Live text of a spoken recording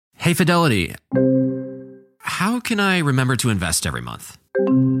Hey, Fidelity, how can I remember to invest every month?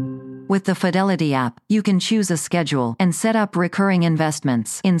 With the Fidelity app, you can choose a schedule and set up recurring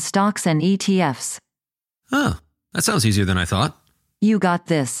investments in stocks and ETFs. Oh, that sounds easier than I thought. You got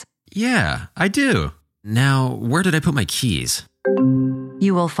this. Yeah, I do. Now, where did I put my keys?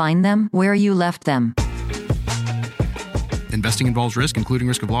 You will find them where you left them. Investing involves risk, including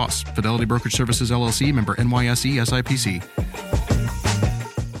risk of loss. Fidelity Brokerage Services, LLC, member NYSE, SIPC.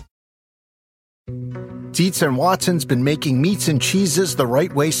 Dietz and Watson's been making meats and cheeses the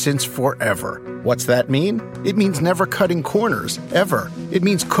right way since forever. What's that mean? It means never cutting corners, ever. It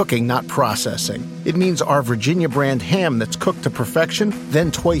means cooking, not processing. It means our Virginia brand ham that's cooked to perfection,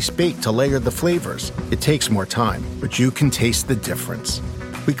 then twice baked to layer the flavors. It takes more time, but you can taste the difference.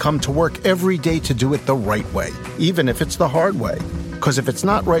 We come to work every day to do it the right way, even if it's the hard way. Because if it's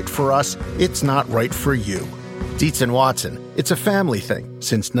not right for us, it's not right for you. Dietz and Watson, it's a family thing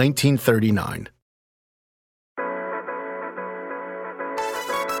since 1939.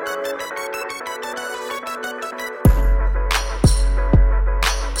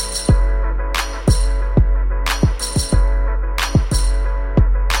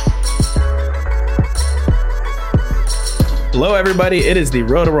 Hello, everybody. It is the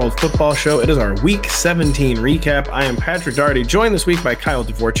Roto-World Football Show. It is our Week 17 recap. I am Patrick Daugherty, joined this week by Kyle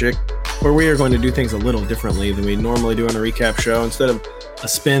Dvorchak, where we are going to do things a little differently than we normally do on a recap show. Instead of a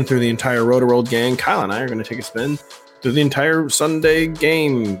spin through the entire Roto-World gang, Kyle and I are going to take a spin through the entire Sunday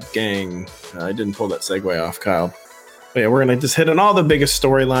game gang. I didn't pull that segue off, Kyle. But yeah, we're going to just hit on all the biggest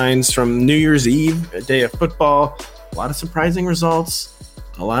storylines from New Year's Eve, a day of football. A lot of surprising results,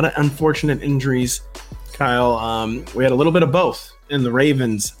 a lot of unfortunate injuries. Kyle, we had a little bit of both in the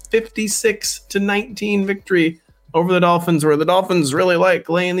Ravens 56-19 victory over the Dolphins, where the Dolphins really like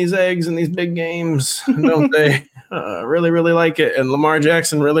laying these eggs in these big games, don't they? Really, really like it. And Lamar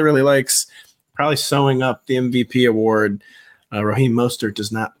Jackson really, really likes probably sewing up the MVP award. Raheem Mostert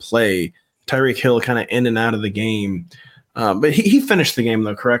does not play. Tyreek Hill kind of in and out of the game. But he finished the game,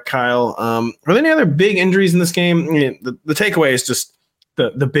 though, correct, Kyle? Were there any other big injuries in this game? I mean, the takeaway is just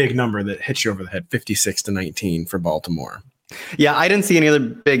the big number that hits you over the head, 56-19 for Baltimore. Yeah, I didn't see any other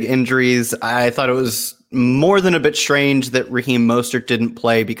big injuries. I thought it was more than a bit strange that Raheem Mostert didn't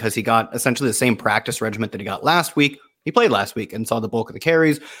play because he got essentially the same practice regimen that he got last week. He played last week and saw the bulk of the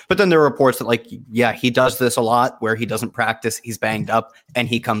carries. But then there were reports that, he does this a lot where he doesn't practice, he's banged up, and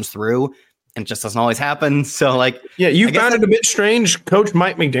he comes through. And it just doesn't always happen. So, you found it a bit strange. Coach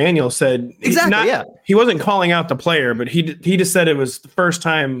Mike McDaniel said he wasn't calling out the player, but he just said it was the first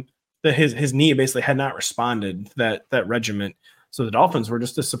time that his knee basically had not responded to that regiment. So the Dolphins were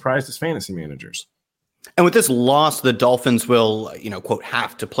just as surprised as fantasy managers. And with this loss, the Dolphins will, quote,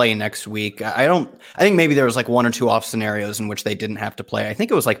 have to play next week. I think maybe there was one or two off scenarios in which they didn't have to play. I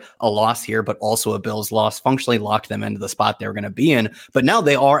think it was a loss here, but also a Bills loss functionally locked them into the spot they were going to be in. But now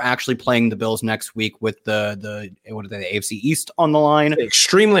they are actually playing the Bills next week with the AFC East on the line.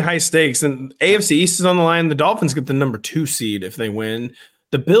 Extremely high stakes. And AFC East is on the line. The Dolphins get the number 2 seed if they win.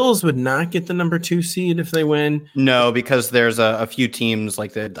 The Bills would not get the number 2 seed if they win. No, because there's a few teams I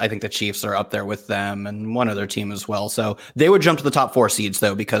think the Chiefs are up there with them and one other team as well. So they would jump to the top 4 seeds,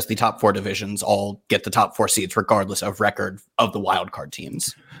 though, because the top 4 divisions all get the top 4 seeds regardless of record of the wild card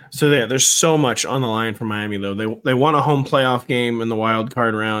teams. So there's so much on the line for Miami, though. They won a home playoff game in the wild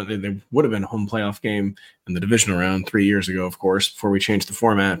card round. They would have been a home playoff game in the divisional round 3 years ago, of course, before we changed the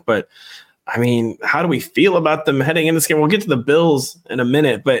format. But I mean, how do we feel about them heading into this game? We'll get to the Bills in a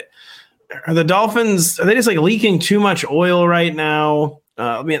minute, but are the Dolphins, are they just leaking too much oil right now? There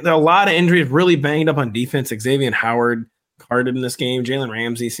are a lot of injuries, really banged up on defense. Xavier Howard carded in this game. Jalen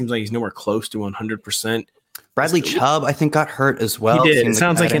Ramsey seems like he's nowhere close to 100%. Bradley Chubb, I think, got hurt as well. He did. It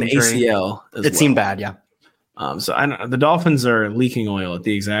sounds like an ACL. It seemed bad, yeah. So the Dolphins are leaking oil at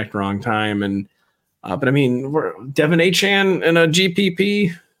the exact wrong time. And but I mean, Devin Achane in a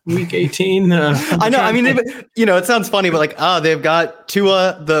GPP Week 18. I know. I mean, it sounds funny, but they've got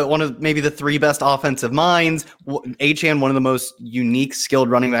Tua, one of maybe the 3 best offensive minds. Achane, one of the most unique, skilled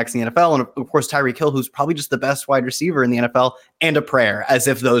running backs in the NFL, and of course Tyreek Hill, who's probably just the best wide receiver in the NFL, and a prayer, as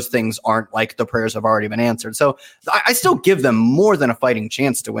if those things aren't the prayers have already been answered. So I still give them more than a fighting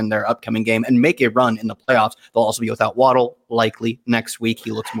chance to win their upcoming game and make a run in the playoffs. They'll also be without Waddle likely next week.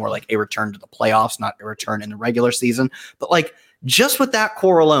 He looks more like a return to the playoffs, not a return in the regular season. But just with that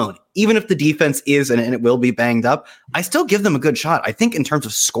core alone, even if the defense is, and it will be banged up, I still give them a good shot. I think in terms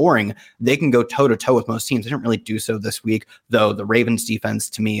of scoring, they can go toe-to-toe with most teams. They didn't really do so this week, though the Ravens defense,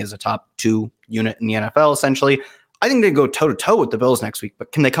 to me, is a top 2 unit in the NFL, essentially. I think they go toe-to-toe with the Bills next week,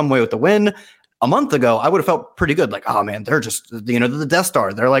 but can they come away with the win? a month ago, I would have felt pretty good. Like, oh man, they're just, the Death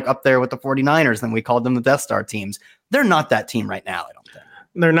Star. They're like up there with the 49ers. And we called them the Death Star teams. They're not that team right now, I don't think.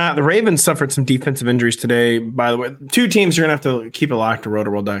 They're not. The Ravens suffered some defensive injuries today, by the way. Two teams you're going to have to keep a lock to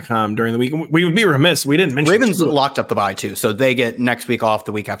rotoworld.com during the week. We would be remiss. We didn't mention Ravens locked up the bye too. So they get next week off,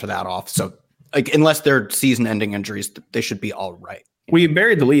 the week after that off. So like, unless they're season-ending injuries, they should be all right. We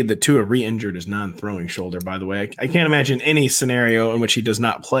buried the lead that Tua re-injured his non-throwing shoulder, by the way. I can't imagine any scenario in which he does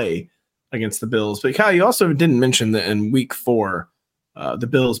not play against the Bills. But Kyle, you also didn't mention that in week 4, the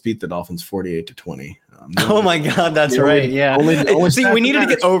Bills beat the Dolphins 48-20. Oh my God, that's right. Yeah. See, we needed to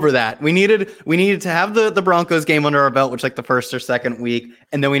get over that. We needed to have the Broncos game under our belt, which like the first or second week,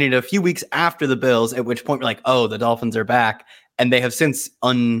 and then we needed a few weeks after the Bills, at which point we're like, oh, the Dolphins are back, and they have since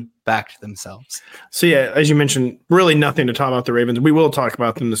unbacked themselves. So yeah, as you mentioned, really nothing to talk about the Ravens. We will talk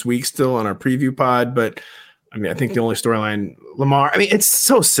about them this week still on our preview pod, but I mean, I think the only storyline, Lamar, I mean, it's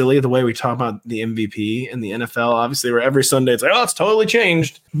so silly the way we talk about the MVP in the NFL. Obviously, where every Sunday it's like, oh, it's totally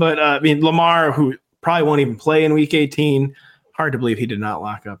changed. But I mean, Lamar, who probably won't even play in week 18, hard to believe he did not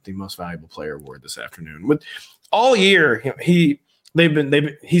lock up the most valuable player award this afternoon. With all year, he's been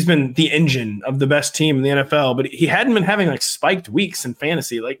the engine of the best team in the NFL, but he hadn't been having like spiked weeks in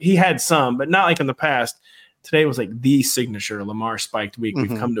fantasy. Like he had some, but not like in the past. Today was like the signature Lamar spiked week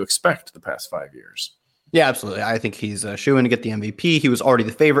we've come to expect the past 5 years. Yeah, absolutely. I think he's a shoo-in to get the MVP. He was already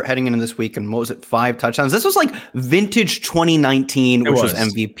the favorite heading into this week, and what was it, 5 touchdowns? This was like vintage 2019, which was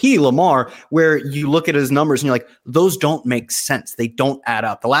MVP Lamar, where you look at his numbers and you're like, those don't make sense. They don't add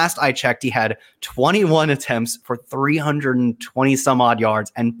up. The last I checked, he had 21 attempts for 320 some odd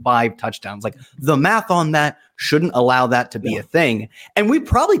yards and 5 touchdowns. Like the math on that shouldn't allow that to be a thing. And we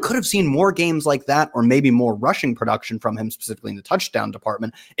probably could have seen more games like that, or maybe more rushing production from him, specifically in the touchdown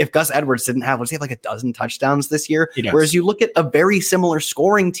department, if Gus Edwards didn't have, let's say, like a dozen touchdowns this year. Whereas you look at a very similar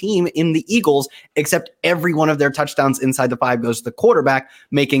scoring team in the Eagles, except every one of their touchdowns inside the 5 goes to the quarterback,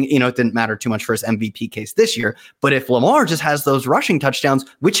 making, it didn't matter too much for his MVP case this year. But if Lamar just has those rushing touchdowns,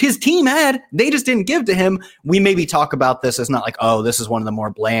 which his team had, they just didn't give to him, we maybe talk about this as not like, oh, this is one of the more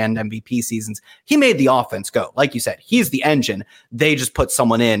bland MVP seasons. He made the offense go. Like you said, he's the engine. They just put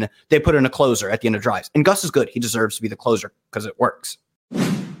someone in. They put in a closer at the end of drives. And Gus is good. He deserves to be the closer because it works.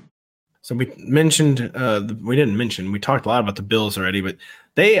 So we mentioned, we talked a lot about the Bills already, but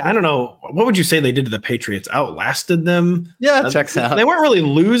I don't know, what would you say they did to the Patriots? Outlasted them? Yeah, checks out. They weren't really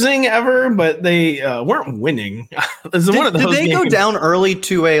losing ever, but they weren't winning. Did they go down early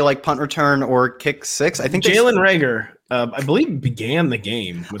to a like punt return or kick 6? I think Jalen Reagor, I believe, began the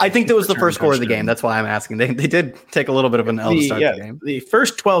game. I think that was the first score of the game. That's why I'm asking. They did take a little bit of an L to start the game. The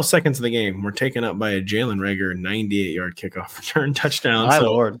first 12 seconds of the game were taken up by a Jalen Reagor 98-yard kickoff return touchdown. My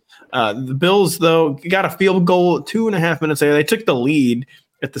Lord. The Bills, though, got a field goal 2.5 minutes later. They took the lead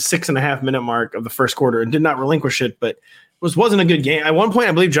at the 6.5 minute mark of the first quarter and did not relinquish it, but it wasn't a good game. At one point,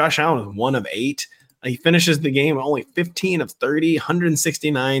 I believe Josh Allen was 1 of 8. He finishes the game only 15 of 30,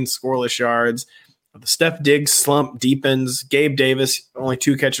 169 scoreless yards. The Steph Diggs slump deepens. Gabe Davis, only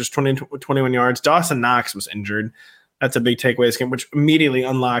 2 catches, 21 yards. Dawson Knox was injured. That's a big takeaway this game, which immediately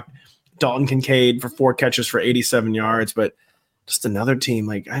unlocked Dalton Kincaid for 4 catches for 87 yards. But just another team,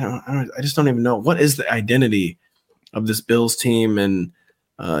 like I just don't even know what is the identity of this Bills team. And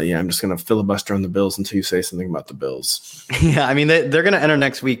I'm just going to filibuster on the Bills until you say something about the Bills. Yeah, I mean, they're going to enter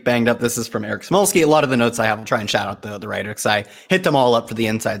next week banged up. This is from Eric Smolsky. A lot of the notes I have, I'll try and shout out the writer because I hit them all up for the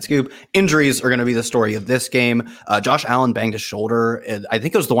inside scoop. Injuries are going to be the story of this game. Josh Allen banged his shoulder. I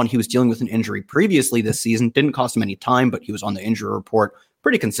think it was the one he was dealing with an injury previously this season. Didn't cost him any time, but he was on the injury report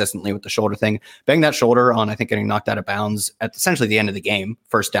pretty consistently with the shoulder thing. Banged that shoulder on, I think, getting knocked out of bounds at essentially the end of the game.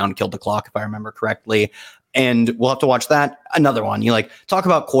 First down, killed the clock, if I remember correctly. And we'll have to watch that. Another one. You talk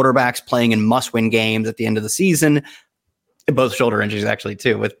about quarterbacks playing in must-win games at the end of the season. Both shoulder injuries, actually,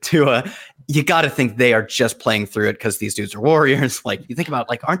 too. With Tua, you got to think they are just playing through it because these dudes are warriors. You think about,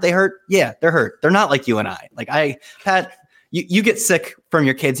 aren't they hurt? Yeah, they're hurt. They're not like you and I. Pat, you get sick from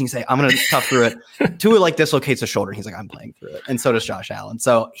your kids and you say, I'm going to tough through it. Tua dislocates his shoulder. He's like, I'm playing through it. And so does Josh Allen.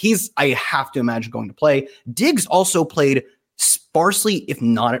 So I have to imagine, going to play. Diggs also played sparsely, if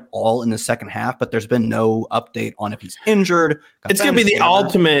not at all, in the second half, but there's been no update on if he's injured. It's going to be the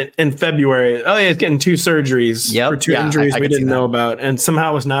ultimate in February. Oh, yeah, he's getting 2 surgeries for 2 injuries we didn't know about, and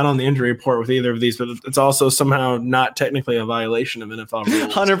somehow was not on the injury report with either of these, but it's also somehow not technically a violation of NFL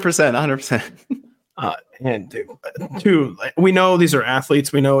rules. 100%. And we know these are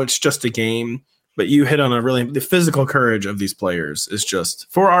athletes. We know it's just a game, but you hit on the physical courage of these players is just,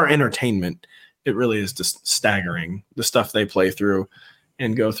 for our entertainment, it really is just staggering, the stuff they play through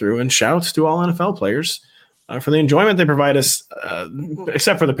and go through. And shouts to all NFL players. for the enjoyment they provide us,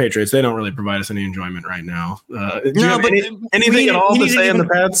 except for the Patriots. They don't really provide us any enjoyment right now. Do you have anything at all to say on the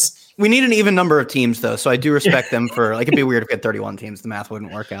Pats? We need an even number of teams, though, so I do respect them for, like, it'd be weird if we had 31 teams. The math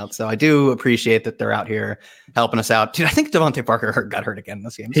wouldn't work out. So I do appreciate that they're out here helping us out. Dude, I think Davante Parker got hurt again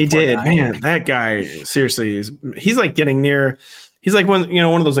this game. He did. Man, that guy, seriously, he's like getting near. He's like one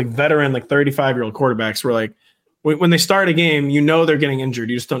of those like veteran, like 35-year-old quarterbacks where like when they start a game, they're getting injured.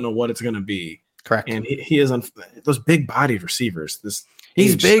 You just don't know what it's going to be. Correct. And he is on those big bodied receivers.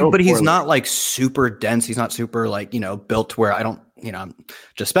 He's big, but he's not like super dense. He's not super like, built to where I'm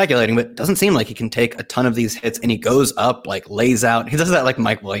just speculating, but it doesn't seem like he can take a ton of these hits, and he goes up, like lays out. He does that like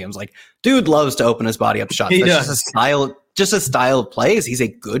Mike Williams. Like, dude loves to open his body up to shots. That's just a style of plays. He's a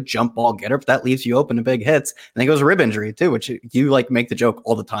good jump ball getter, but that leaves you open to big hits. And then goes rib injury too, which you like make the joke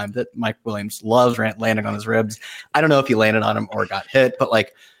all the time that Mike Williams loves landing on his ribs. I don't know if he landed on him or got hit, but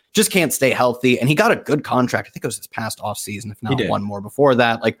like, just can't stay healthy. And he got a good contract. I think it was this past offseason, if not one more before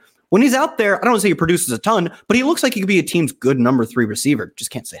that. Like, when he's out there, I don't want to say he produces a ton, but he looks like he could be a team's good number 3 receiver.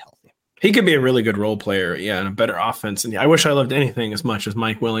 Just can't stay healthy. He could be a really good role player, and a better offense. And I wish I loved anything as much as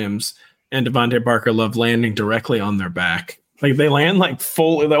Mike Williams and Davante Parker love landing directly on their back. Like, they land like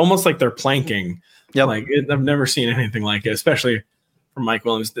full, almost like they're planking. Yep. Like, I've never seen anything like it, especially from Mike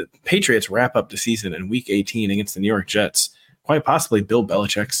Williams. The Patriots wrap up the season in Week 18 against the New York Jets. Quite possibly Bill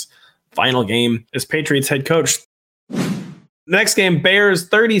Belichick's final game as Patriots head coach. Next game, Bears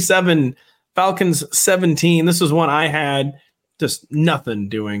 37, Falcons 17. This was one I had just nothing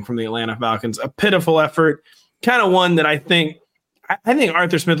doing from the Atlanta Falcons. A pitiful effort, kind of one that I think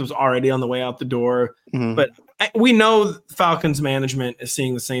Arthur Smith was already on the way out the door. Mm-hmm. But we know Falcons management is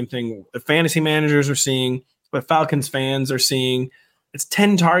seeing the same thing the fantasy managers are seeing, what Falcons fans are seeing. It's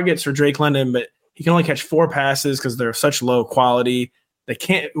 10 targets for Drake London, but he can only catch 4 passes because they're such low quality. They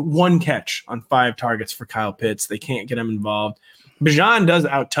can't 1 catch on 5 targets for Kyle Pitts. They can't get him involved. Bijan does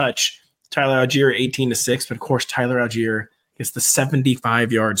outtouch Tyler Algier 18-6, but of course Tyler Algier gets the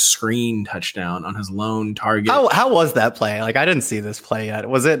 75-yard screen touchdown on his lone target. How was that play? Like, I didn't see this play yet.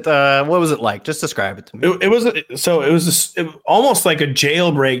 Was it what was it like? Just describe it to me. It was almost like a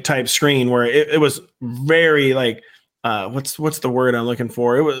jailbreak type screen where it was very like what's the word I'm looking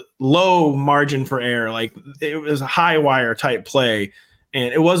for? It was low margin for error. Like, it was a high wire type play.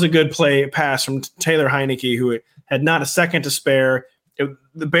 And it was a good pass from Taylor Heineke, who had not a second to spare.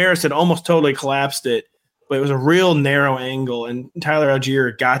 The Bears had almost totally collapsed it, but it was a real narrow angle, and Tyler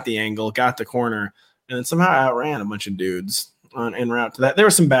Algier got the angle, got the corner, and then somehow outran a bunch of dudes en route to that. There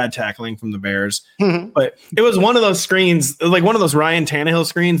was some bad tackling from the Bears, but it was one of those screens, like one of those Ryan Tannehill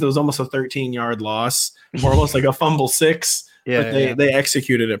screens that was almost a 13-yard loss, or almost like a fumble 6, but they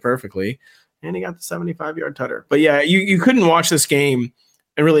executed it perfectly. And he got the 75-yard tutter. But yeah, you couldn't watch this game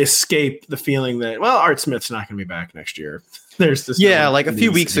and really escape the feeling that, well, Art Smith's not going to be back next year. There's this. Yeah, like a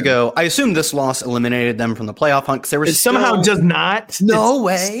few weeks ago, I assume this loss eliminated them from the playoff hunt because it somehow does not. No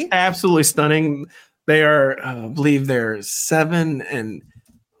way. Absolutely stunning. They are, I believe they're 7 and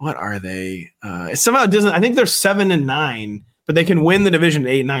what are they? It somehow doesn't. I think they're 7-9. But they can win the division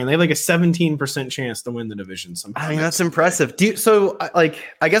 8-9. They have like a 17% chance to win the division somehow. I mean, that's impressive.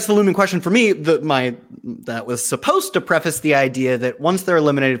 I guess the looming question for me, that was supposed to preface the idea that once they're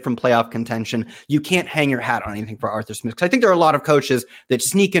eliminated from playoff contention, you can't hang your hat on anything for Arthur Smith. Because I think there are a lot of coaches that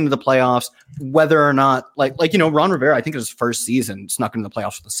sneak into the playoffs, whether or not, Ron Rivera, I think it was his first season, snuck into the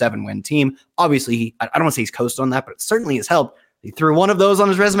playoffs with a 7-win team. Obviously, I don't want to say he's coasted on that, but it certainly has helped. He threw one of those on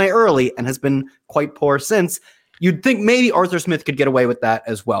his resume early and has been quite poor since. You'd think maybe Arthur Smith could get away with that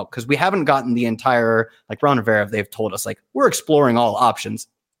as well, because we haven't gotten the entire, like Ron Rivera, they've told us, like, we're exploring all options.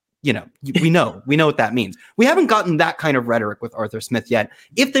 We know what that means. We haven't gotten that kind of rhetoric with Arthur Smith yet.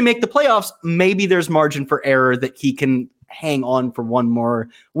 If they make the playoffs, maybe there's margin for error that he can hang on for one more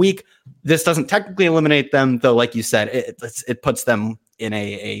week. This doesn't technically eliminate them, though, like you said, it puts them in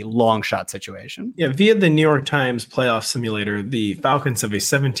a long shot situation. Yeah, via the New York Times playoff simulator, the Falcons have a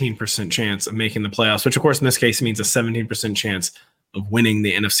 17% chance of making the playoffs, which of course in this case means a 17% chance of winning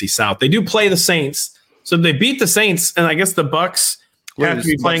the NFC South. They do play the Saints, so they beat the Saints, and I guess the Bucs have to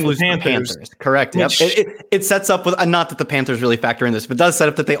be playing the Panthers. Correct. Yep. It sets up with, not that the Panthers really factor in this, but does set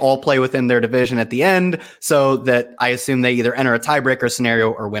up that they all play within their division at the end, so that I assume they either enter a tiebreaker scenario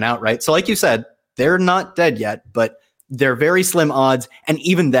or win outright. So like you said, they're not dead yet, but they're very slim odds. And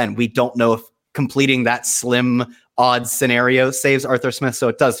even then, we don't know if completing that slim odds scenario saves Arthur Smith. So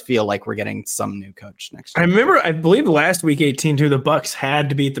it does feel like we're getting some new coach next year. I believe last week 18 too, the Bucs had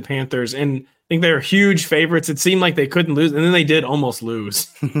to beat the Panthers, and I think they were huge favorites. It seemed like they couldn't lose, and then they did almost lose.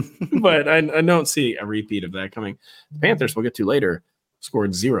 But I don't see a repeat of that coming. The Panthers we'll get to later.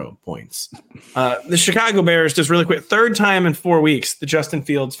 scored 0 points. The Chicago Bears, just really quick, third time in 4 weeks, the Justin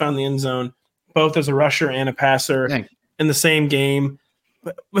Fields found the end zone, both as a rusher and a passer in the same game.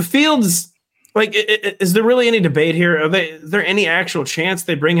 But Fields, like, is there really any debate here? Is there any actual chance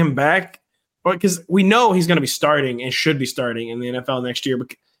they bring him back? Because we know he's going to be starting and should be starting in the NFL next year.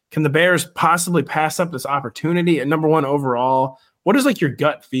 But can the Bears possibly pass up this opportunity at number 1 overall? What is like your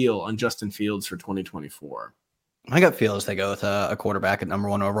gut feel on Justin Fields for 2024? My gut feel is they go with a quarterback at number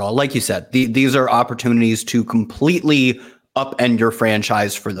 1 overall. Like you said, these are opportunities to completely upend your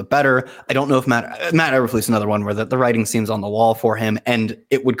franchise for the better. I don't know if Matt Eberflus is another one where the writing seems on the wall for him, and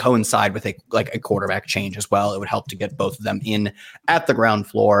it would coincide with a quarterback change as well. It would help to get both of them in at the ground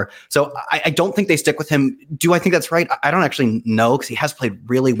floor. So I don't think they stick with him. Do I think that's right? I don't actually know, because he has played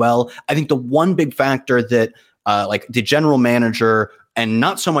really well. I think the one big factor that like the general manager and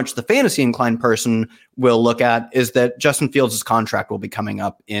not so much the fantasy inclined person will look at is that Justin Fields' contract will be coming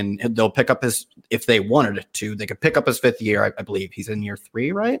up they'll pick up if they wanted to, they could pick up his 5th year. I believe he's in year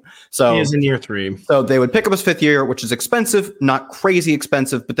 3, right? So he is in year 3. So they would pick up his 5th year, which is expensive, not crazy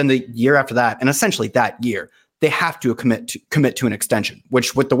expensive, but then the year after that, and essentially that year, they have to commit to an extension,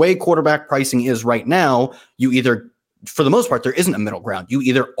 which with the way quarterback pricing is right now, you either, for the most part, there isn't a middle ground. You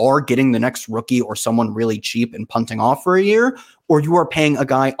either are getting the next rookie or someone really cheap and punting off for a year, or you are paying a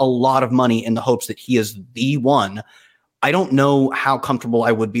guy a lot of money in the hopes that he is the one. I don't know how comfortable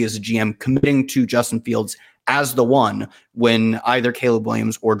I would be as a GM committing to Justin Fields as the one when either Caleb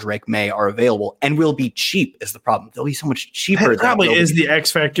Williams or Drake May are available and will be cheap is the problem. They'll be so much cheaper. That probably is the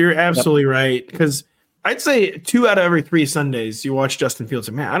X factor. You're absolutely right. Because I'd say 2 out of every 3 Sundays you watch Justin Fields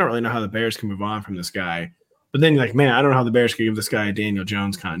and, man, I don't really know how the Bears can move on from this guy. But then you're like, man, I don't know how the Bears could give this guy a Daniel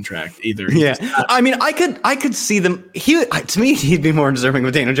Jones contract either. Yeah, I mean, I could see them. To me, he'd be more deserving of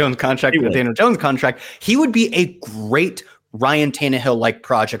a Daniel Jones contract than a Daniel Jones contract. He would be a great Ryan Tannehill-like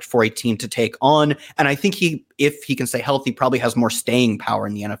project for a team to take on. And I think if he can stay healthy, probably has more staying power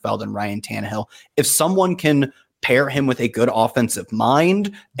in the NFL than Ryan Tannehill. If someone can pair him with a good offensive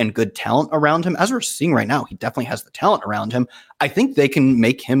mind and good talent around him, as we're seeing right now, he definitely has the talent around him. I think they can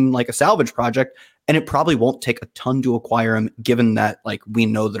make him like a salvage project. And it probably won't take a ton to acquire him, given that like we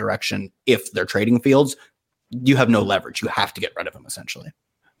know the direction. If they're trading Fields, you have no leverage. You have to get rid of him essentially.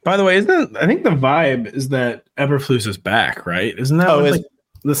 By the way, I think the vibe is that Eberflus is back, right? Isn't that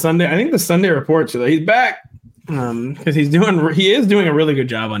the Sunday? I think the Sunday reports are that he's back because he is doing a really good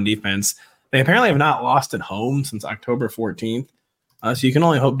job on defense. They apparently have not lost at home since October 14th. So you can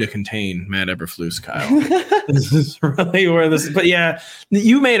only hope to contain Matt Eberflus, Kyle. This is really where this is. But yeah,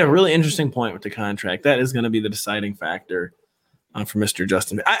 you made a really interesting point with the contract. That is going to be the deciding factor for Mr.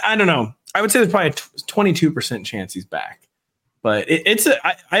 Justin. I don't know. I would say there's probably a 22% chance he's back. But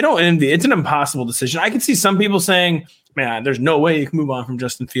I don't envy. It's an impossible decision. I could see some people saying, man, there's no way you can move on from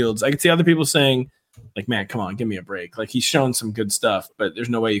Justin Fields. I could see other people saying, like, man, come on, give me a break. Like, he's shown some good stuff, but there's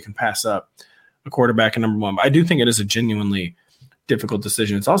no way you can pass up a quarterback at number 1. But I do think it is a genuinely difficult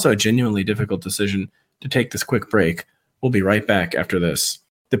decision. It's also a genuinely difficult decision to take this quick break. We'll be right back after this.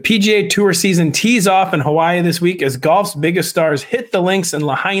 The PGA Tour season tees off in Hawaii this week as golf's biggest stars hit the links in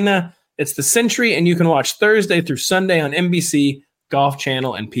Lahaina. It's the Century, and you can watch Thursday through Sunday on NBC, Golf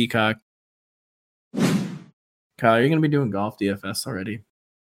Channel, and Peacock. Kyle, are you going to be doing golf DFS already?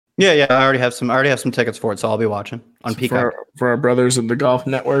 Yeah. I already have some tickets for it, so I'll be watching on Peacock. For our brothers of the Golf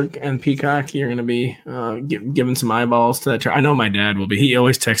Network and Peacock, you're going to be giving some eyeballs to that. I know my dad will be. He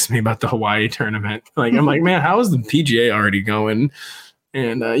always texts me about the Hawaii tournament. I'm like, man, how is the PGA already going?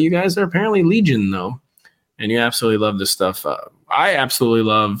 And you guys are apparently legion, though. And you absolutely love this stuff. I absolutely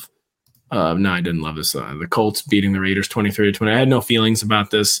love. No, I didn't love this. The Colts beating the Raiders 23-20. I had no feelings about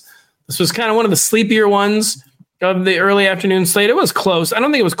this. This was kind of one of the sleepier ones of the early afternoon slate. It was close. I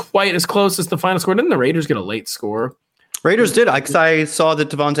don't think it was quite as close as the final score. Didn't the Raiders get a late score? Raiders did. I saw that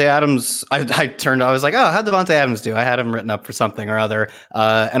Davante Adams, I was like, oh, how'd Davante Adams do? I had him written up for something or other.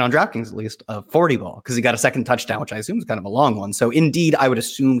 And on DraftKings, at least, a 40 ball, because he got a second touchdown, which I assume is kind of a long one. So indeed, I would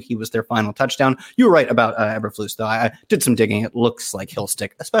assume he was their final touchdown. You were right about Eberflus, though. I did some digging. It looks like he'll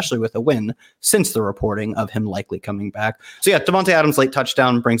stick, especially with a win, since the reporting of him likely coming back. So yeah, Davante Adams' late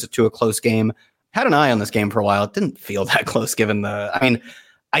touchdown brings it to a close game. Had an eye on this game for a while. It didn't feel that close given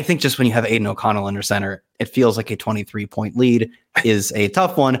I think just when you have Aiden O'Connell under center, it feels like a 23-point lead is a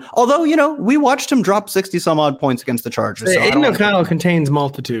tough one. Although, we watched him drop 60-some odd points against the Chargers. So Aiden O'Connell contains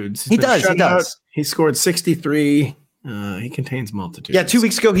multitudes. He does. He scored 63. He contains multitudes. Yeah, 2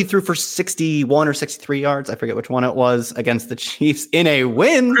 weeks ago, he threw for 61 or 63 yards. I forget which one it was against the Chiefs in a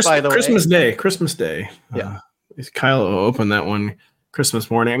win, by the way. Christmas Day. Yeah. Kyle opened that one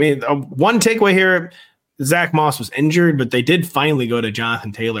Christmas morning. I mean, one takeaway here, Zach Moss was injured, but they did finally go to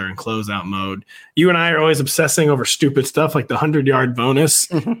Jonathan Taylor in closeout mode. You and I are always obsessing over stupid stuff like the 100-yard bonus.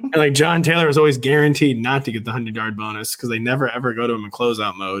 And like John Taylor is always guaranteed not to get the 100-yard bonus because they never, ever go to him in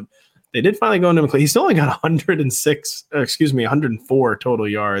closeout mode. They did finally go into him. He still only got 104 total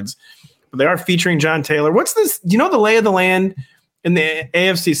yards. But they are featuring John Taylor. What's this? Do you know the lay of the land in the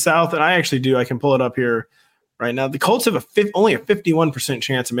AFC South? And I actually do. I can pull it up here right now. The Colts have only a 51%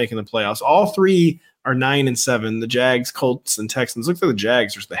 chance of making the playoffs. All three are 9-7. The Jags, Colts, and Texans. Looks like the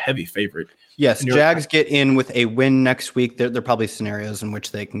Jags are the heavy favorite. Yes, Jags get in with a win next week. There are probably scenarios in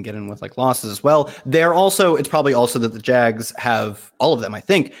which they can get in with like losses as well. It's probably also that the Jags have, all of them, I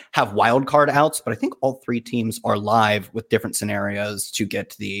think, have wild card outs, but I think all three teams are live with different scenarios to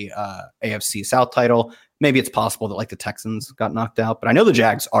get the AFC South title. Maybe it's possible that like the Texans got knocked out, but I know the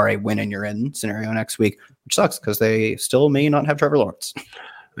Jags are a win and you're in scenario next week, which sucks because they still may not have Trevor Lawrence.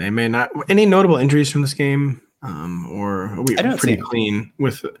 They may not. Any notable injuries from this game? Or are we pretty clean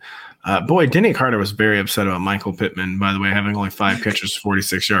with Denny Carter was very upset about Michael Pittman, by the way, having only 5 catches,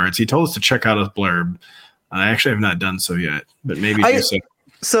 46 yards. He told us to check out his blurb. I actually have not done so yet, but maybe do so.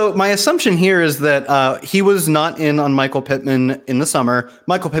 So my assumption here is that he was not in on Michael Pittman in the summer.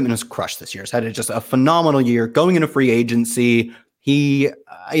 Michael Pittman has crushed this year. He's had just a phenomenal year going into free agency. He,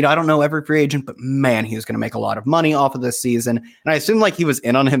 I don't know every free agent, but man, he was going to make a lot of money off of this season. And I assume like he was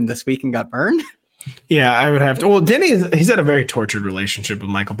in on him this week and got burned. Yeah, I would have to. Well, he's had a very tortured relationship with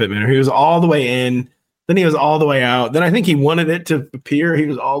Michael Pittman. He was all the way in, then he was all the way out. Then I think he wanted it to appear he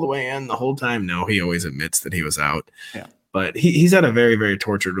was all the way in the whole time. No, he always admits that he was out. Yeah, but he's had a very, very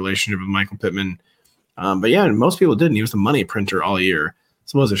tortured relationship with Michael Pittman. But yeah, most people didn't. He was the money printer all year.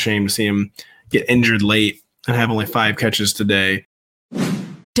 So it was a shame to see him get injured late and have only 5 catches today.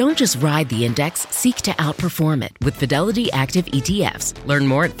 Don't just ride the index, seek to outperform it with Fidelity Active ETFs. Learn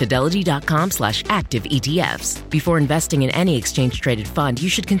more at fidelity.com/active ETFs. Before investing in any exchange-traded fund, you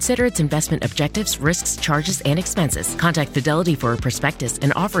should consider its investment objectives, risks, charges, and expenses. Contact Fidelity for a prospectus,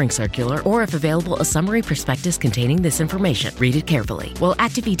 an offering circular, or if available, a summary prospectus containing this information. Read it carefully. While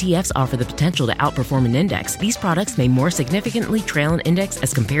active ETFs offer the potential to outperform an index, these products may more significantly trail an index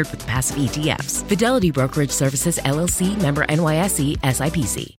as compared with passive ETFs. Fidelity Brokerage Services, LLC, member NYSE,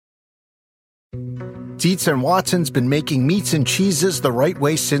 SIPC. Dietz & Watson's been making meats and cheeses the right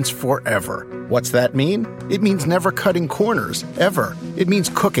way since forever. What's that mean? It means never cutting corners, ever. It means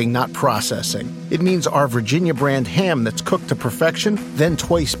cooking, not processing. It means our Virginia brand ham that's cooked to perfection, then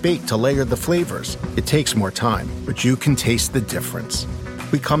twice baked to layer the flavors. It takes more time, but you can taste the difference.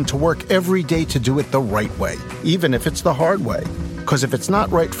 We come to work every day to do it the right way, even if it's the hard way. Because if it's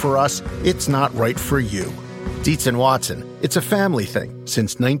not right for us, it's not right for you. Dietz & Watson, it's a family thing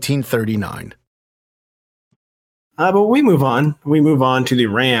since 1939. But we move on. We move on to the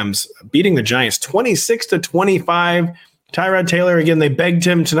Rams beating the Giants 26-25. Tyrod Taylor, again, they begged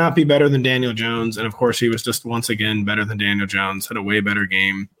him to not be better than Daniel Jones. And of course, he was just once again better than Daniel Jones, had a way better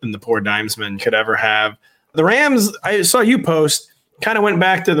game than the poor dimesman could ever have. The Rams, I saw you post, kind of went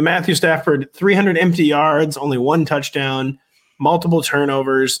back to the Matthew Stafford 300 empty yards, only 1 touchdown, multiple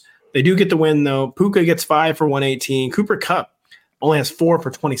turnovers. They do get the win, though. Puka gets 5 for 118. Cooper Kupp only has 4 for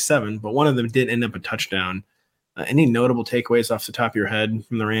 27, but one of them did end up a touchdown. Any notable takeaways off the top of your head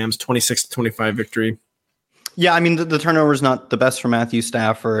from the Rams 26-25 victory? Yeah, I mean, the turnover is not the best for Matthew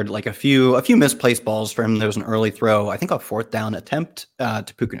Stafford. Like a few misplaced balls for him. There was an early throw, I think a 4th down attempt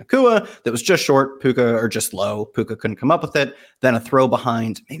to Puka Nacua that was just short. Just low. Puka couldn't come up with it. Then a throw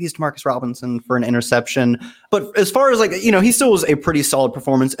behind, maybe it's Demarcus Robinson for an interception. But as far as he still was a pretty solid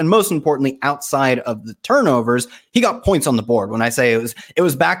performance. And most importantly, outside of the turnovers, he got points on the board. When I say it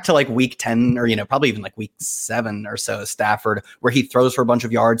was back to like week 10 or, probably even like week 7 or so, Stafford, where he throws for a bunch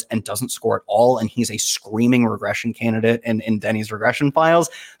of yards and doesn't score at all. And he's a screaming regression candidate in Denny's regression files.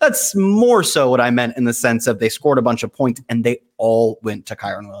 That's more so what I meant in the sense of they scored a bunch of points and they all went to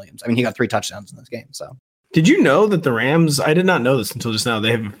Kyron Williams. I mean, he got 3 touchdowns in this game. So did you know that the Rams, I did not know this until just now,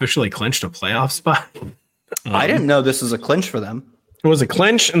 they have officially clinched a playoff spot? I didn't know this was a clinch for them. It was a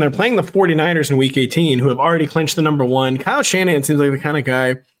clinch, and they're playing the 49ers in week 18, who have already clinched the number 1. Kyle Shanahan seems like the kind of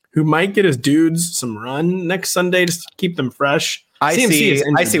guy who might get his dudes some run next Sunday just to keep them fresh. I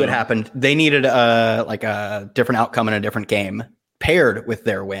see what happened. They needed a different outcome in a different game paired with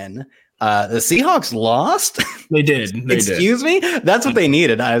their win. The Seahawks lost. They did. Excuse me? That's what they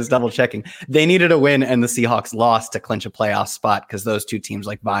needed. I was double checking. They needed a win and the Seahawks lost to clinch a playoff spot because those two teams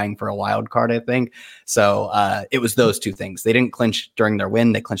like vying for a wild card, I think. So it was those two things. They didn't clinch during their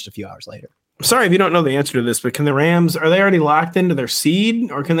win. They clinched a few hours later. Sorry if you don't know the answer to this, but can the Rams, are they already locked into their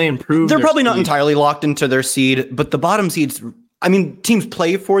seed or can they improve? They're probably not entirely locked into their seed, but the bottom seeds I mean, teams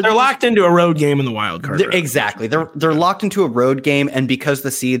play for. They're locked into a road game in the wild card. Exactly. They're locked into a road game, and because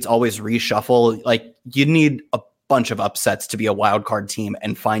the seeds always reshuffle, like you need a bunch of upsets to be a wild card team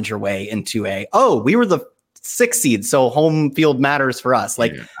and find your way into we were the 6 seed, so home field matters for us.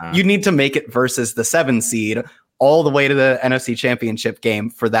 Like you need to make it versus the 7 seed all the way to the NFC Championship game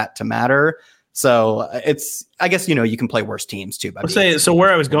for that to matter. So it's, I guess, you can play worse teams too. I'll say, so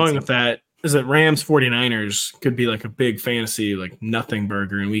where I was going with that is that Rams 49ers could be like a big fantasy, like nothing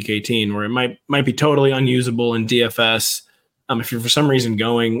burger in week 18, where it might be totally unusable in DFS. If you're for some reason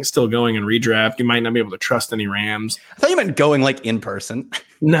still going in redraft, you might not be able to trust any Rams. I thought you meant going like in person.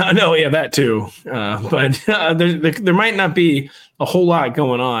 No, yeah, that too. But there might not be a whole lot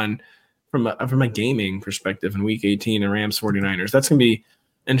going on from a gaming perspective in week 18 and Rams 49ers. That's going to be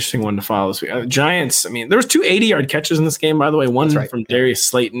interesting one to follow this week. Giants, I mean, there was 2 80-yard catches in this game, by the way. One from Darius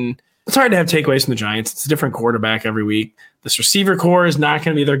Slayton. It's hard to have takeaways from the Giants. It's a different quarterback every week. This receiver core is not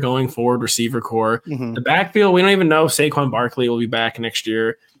going to be their going forward receiver core. Mm-hmm. The backfield, we don't even know if Saquon Barkley will be back next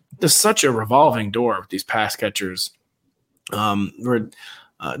year. There's such a revolving door with these pass catchers. The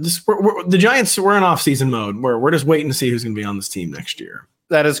Giants, we're in off-season mode. We're just waiting to see who's going to be on this team next year.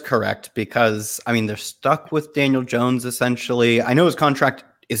 That is correct, because, I mean, they're stuck with Daniel Jones, essentially. I know his contract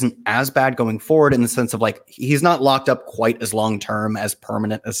isn't as bad going forward in the sense of, like, he's not locked up quite as long-term, as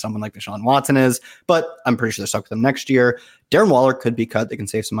permanent as someone like Deshaun Watson is, but I'm pretty sure they're stuck with him next year. Darren Waller could be cut. They can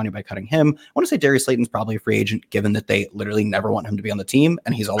save some money by cutting him. I want to say Darius Slayton's probably a free agent, given that they literally never want him to be on the team,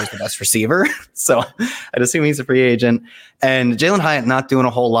 and he's always the best receiver. So I'd assume he's a free agent. And Jalen Hyatt not doing a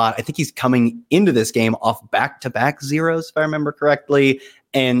whole lot. I think he's coming into this game off back-to-back zeros, if I remember correctly.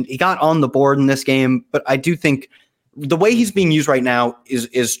 And he got on the board in this game, but I do think the way he's being used right now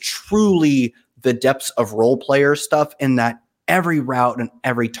is truly the depths of role player stuff, in that every route and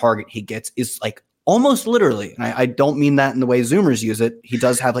every target he gets is like almost literally, and I don't mean that in the way Zoomers use it. He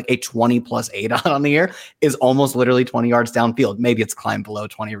does have like a 20+ ADOT on the air, is almost literally 20 yards downfield. Maybe it's climbed below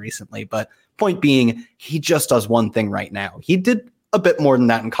 20 recently, but point being, he just does one thing right now. He did a bit more than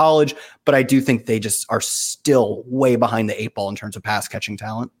that in college, but I do think they just are still way behind the 8 ball in terms of pass catching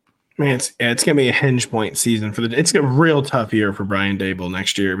talent. Man, it's going to be a hinge point season it's a real tough year for Brian Daboll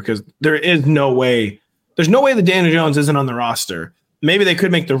next year, because there's no way that Daniel Jones isn't on the roster. Maybe they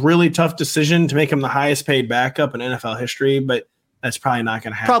could make the really tough decision to make him the highest paid backup in NFL history, but that's probably not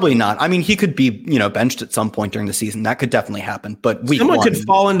going to happen. Probably not. I mean, he could be, benched at some point during the season. That could definitely happen. But someone could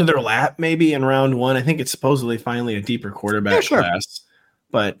fall into their lap maybe in round 1. I think it's supposedly finally a deeper quarterback class,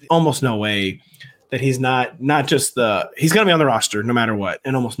 but almost no way that he's not just he's going to be on the roster no matter what,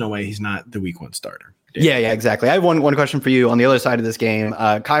 and almost no way he's not the week 1 starter. Yeah, exactly. I have one question for you on the other side of this game.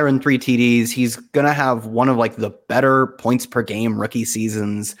 Kyren, 3 TDs. He's going to have one of like the better points per game rookie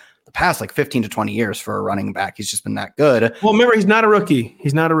seasons the past like 15 to 20 years for a running back. He's just been that good. Well, remember, he's not a rookie.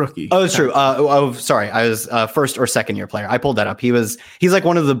 Oh, it's true. Sorry. I was first or second year player. I pulled that up. He's like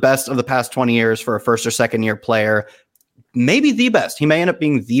one of the best of the past 20 years for a first or second year player. Maybe the best. He may end up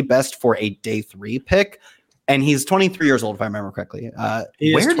being the best for a day 3 pick. And he's 23 years old, if I remember correctly.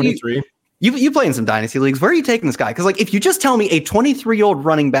 He is 23. You play in some dynasty leagues. Where are you taking this guy? Because like, if you just tell me a 23-year-old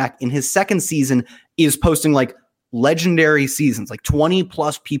running back in his second season is posting like legendary seasons, like 20+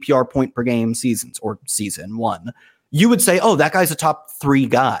 PPR point per game seasons, or season 1, you would say, oh, that guy's a top 3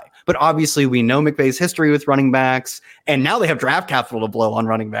 guy. But obviously we know McVay's history with running backs, and now they have draft capital to blow on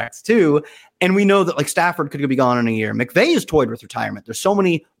running backs too. And we know that like Stafford could be gone in a year. McVay is toyed with retirement. There's so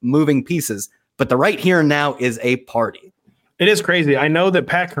many moving pieces, but the right here and now is a party. It is crazy. I know that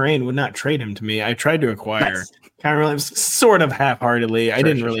Pat Kerrane would not trade him to me. I tried to acquire Kyren Williams sort of half-heartedly. I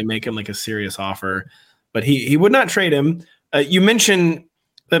didn't really make him like a serious offer, but he would not trade him. You mentioned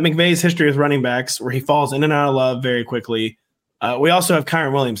that McVay's history with running backs, where he falls in and out of love very quickly. We also have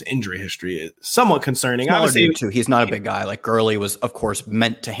Kyren Williams' injury history. It's somewhat concerning. Obviously, too. He's not a big guy. Like Gurley was, of course,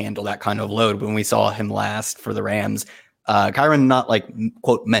 meant to handle that kind of load when we saw him last for the Rams. Kyren not like,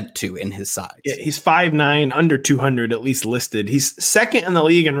 quote, meant to in his size. Yeah, he's 5'9", under 200, at least listed. He's second in the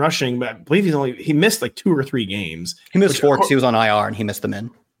league in rushing, but I believe he missed like 2 or 3 games. He missed 4 because he was on IR and he missed them in.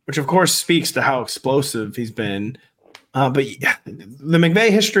 Which, of course, speaks to how explosive he's been. But yeah, the McVay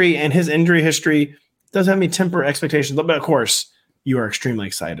history and his injury history does have me temper expectations. But of course, you are extremely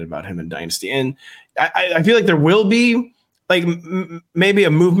excited about him in Dynasty. And I feel like there will be like maybe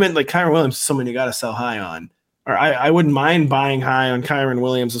a movement. Like Kyren Williams is someone you got to sell high on. Or I wouldn't mind buying high on Kyren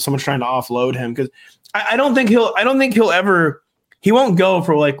Williams if someone's trying to offload him, because I don't think he won't go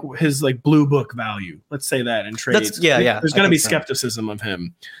for like his like blue book value. Let's say that in trades. There's going to be skepticism of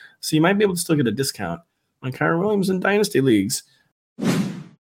him. So you might be able to still get a discount on Kyren Williams in Dynasty leagues.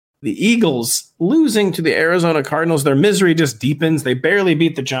 The Eagles losing to the Arizona Cardinals. Their misery just deepens. They barely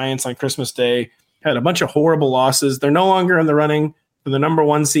beat the Giants on Christmas Day. Had a bunch of horrible losses. They're no longer in the running for the number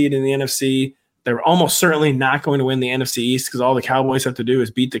 1 seed in the NFC. They're almost certainly not going to win the NFC East because all the Cowboys have to do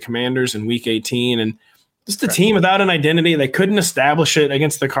is beat the Commanders in Week 18. And just a team without an identity. They couldn't establish it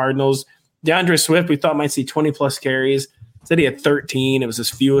against the Cardinals. DeAndre Swift, we thought might see 20-plus carries. Said he had 13. It was his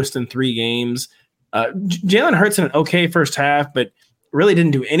fewest in 3 games. Jalen Hurts in an okay first half, but really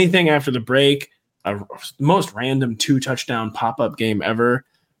didn't do anything after the break. Most random 2-touchdown pop-up game ever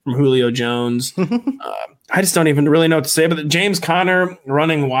from Julio Jones. I just don't even really know what to say. But James Conner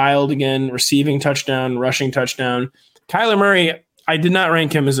running wild again, receiving touchdown, rushing touchdown. Kyler Murray, I did not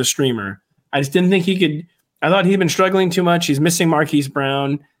rank him as a streamer. I just didn't think he could. I thought he'd been struggling too much. He's missing Marquise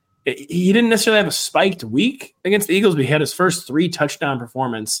Brown. He didn't necessarily have a spiked week against the Eagles, but he had his first 3-touchdown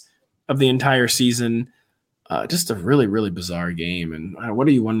performance of the entire season. Just a really, really bizarre game. And what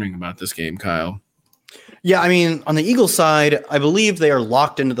are you wondering about this game, Kyle? Yeah, I mean, on the Eagles side, I believe they are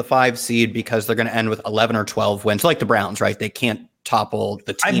locked into the 5 seed because they're going to end with 11 or 12 wins, like the Browns, right? They can't topple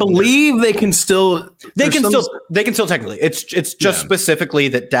the team. I believe they can still. They can still technically. It's just specifically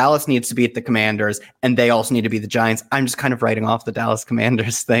that Dallas needs to beat the Commanders, and they also need to beat the Giants. I'm just kind of writing off the Dallas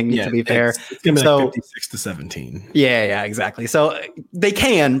Commanders thing, to be fair. It's going to be like 56-17. Yeah, exactly. So they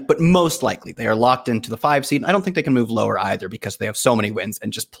can, but most likely they are locked into the 5 seed. I don't think they can move lower either because they have so many wins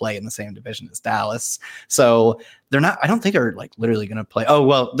and just play in the same division as Dallas. So they're not. I don't think they're like literally going to play. Oh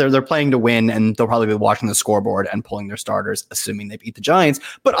well, they're playing to win, and they'll probably be watching the scoreboard and pulling their starters, assuming they beat the Giants.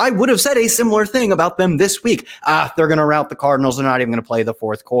 But I would have said a similar thing about them this week. They're going to rout the Cardinals. They're not even going to play the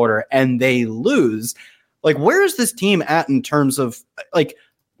fourth quarter, and they lose. Like, where is this team at in terms of like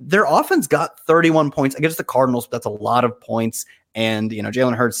their offense got 31 points against the Cardinals? That's a lot of points, and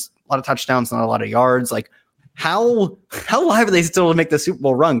Jalen Hurts, a lot of touchdowns, not a lot of yards. Like, how live are they still to make the Super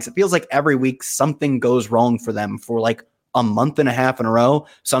Bowl run? Because it feels like every week something goes wrong for them for like a month and a half in a row.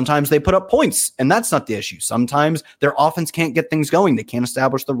 Sometimes they put up points, and that's not the issue. Sometimes their offense can't get things going. They can't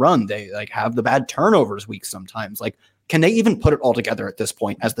establish the run. They like have the bad turnovers weeks sometimes. Like, can they even put it all together at this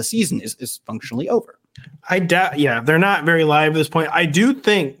point as the season is functionally over? I doubt. Yeah, they're not very live at this point. I do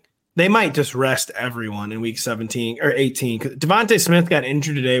think they might just rest everyone in week 17 or 18. Devontae Smith got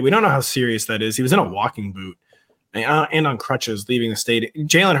injured today. We don't know how serious that is. He was in a walking boot and on crutches leaving the state.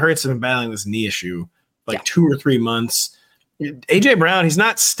 Jalen Hurts has been battling this knee issue 2 or 3 months. A.J. Brown, he's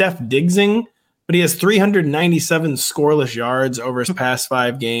not Steph Diggsing, but he has 397 scoreless yards over his past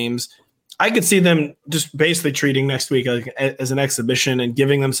 5 games. I could see them just basically treating next week as an exhibition and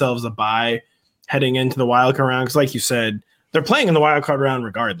giving themselves a bye heading into the wild card round. Because like you said, they're playing in the wild card round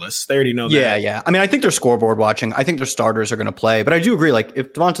regardless. They already know that. Yeah. I mean, I think they're scoreboard watching. I think their starters are going to play. But I do agree, like,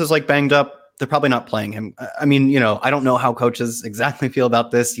 if Devonta's like banged up, they're probably not playing him. I mean, I don't know how coaches exactly feel about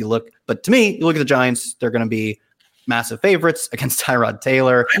this. But to me, you look at the Giants, they're going to be massive favorites against Tyrod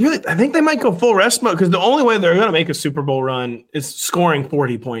Taylor. I think they might go full rest mode because the only way they're going to make a Super Bowl run is scoring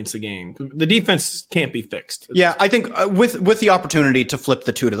 40 points a game. The defense can't be fixed. Yeah, I think with the opportunity to flip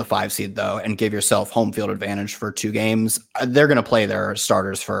the 2 to the 5 seed though, and give yourself home field advantage for 2 games, they're going to play their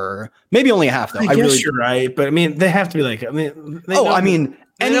starters for maybe only a half though. I guess you're right, but I mean they have to be like.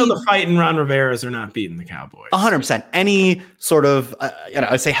 I know the fight in Ron Rivera's are not beating the Cowboys. 100%. Any sort of,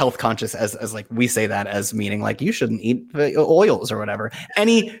 I say health conscious as like we say that as meaning like you shouldn't eat oils or whatever.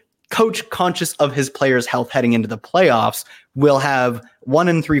 Any coach conscious of his players' health heading into the playoffs will have 1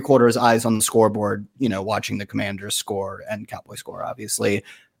 3/4 eyes on the scoreboard, watching the Commanders score and Cowboys score, obviously.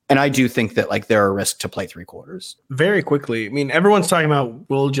 And I do think that like they're a risk to play 3/4. Very quickly. I mean, everyone's talking about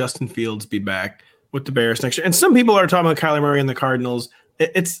will Justin Fields be back with the Bears next year? And some people are talking about Kyler Murray and the Cardinals.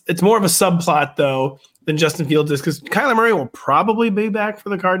 It's more of a subplot, though, than Justin Fields is because Kyler Murray will probably be back for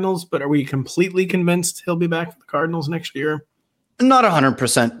the Cardinals, but are we completely convinced he'll be back for the Cardinals next year? Not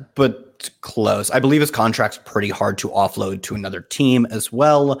 100%, but close. I believe his contract's pretty hard to offload to another team as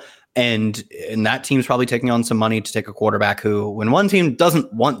well. And that team's probably taking on some money to take a quarterback who, when one team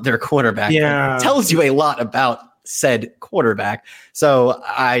doesn't want their quarterback, it tells you a lot about said quarterback. So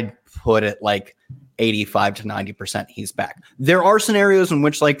I'd put it like 85 to 90% he's back. There are scenarios in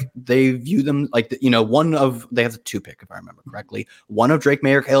which like they view them like, they have the 2 pick, if I remember correctly. One of Drake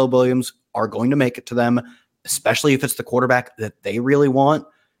May or Caleb Williams are going to make it to them, especially if it's the quarterback that they really want.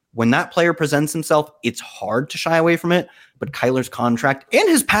 When that player presents himself, it's hard to shy away from it. But Kyler's contract and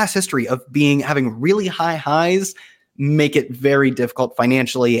his past history of having really high highs make it very difficult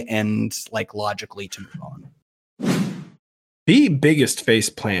financially and like logically to move on. The biggest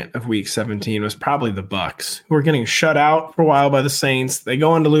faceplant of week 17 was probably the Bucs, who were getting shut out for a while by the Saints. They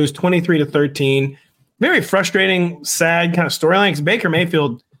go on to lose 23-13. Very frustrating, sad kind of storyline because Baker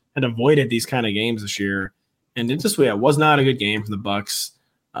Mayfield had avoided these kind of games this year. And it just was not a good game for the Bucs.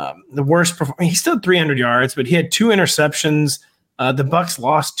 The worst he still had 300 yards, but he had 2 interceptions. The Bucs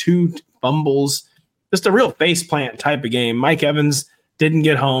lost 2 fumbles. Just a real faceplant type of game. Mike Evans didn't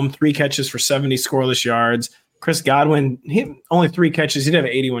get home. 3 catches for 70 scoreless yards. Chris Godwin, only 3 catches. He did have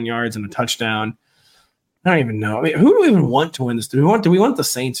 81 yards and a touchdown. I don't even know. I mean, who do we even want to win this? Do we want the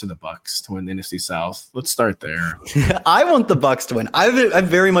Saints or the Bucs to win the NFC South? Let's start there. I want the Bucs to win. I've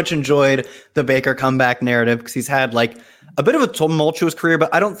very much enjoyed the Baker comeback narrative because he's had like a bit of a tumultuous career,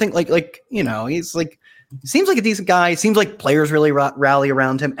 but I don't think he's like seems like a decent guy. Seems like players really rally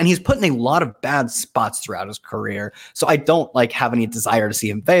around him, and he's put in a lot of bad spots throughout his career. So I don't have any desire to see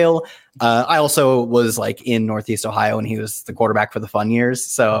him fail. I also was in Northeast Ohio, and he was the quarterback for the fun years.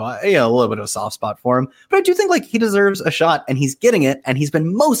 So a little bit of a soft spot for him. But I do think he deserves a shot, and he's getting it, and he's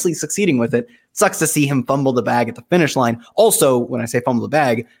been mostly succeeding with it. Sucks to see him fumble the bag at the finish line. Also, when I say fumble the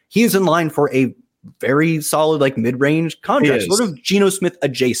bag, he's in line for a very solid mid-range contract, sort of Geno Smith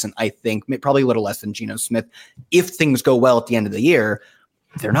adjacent, I think, probably a little less than Geno Smith if things go well at the end of the year.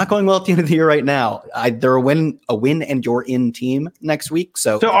 They're not going well at the end of the year right now. They're a win and you're in team next week.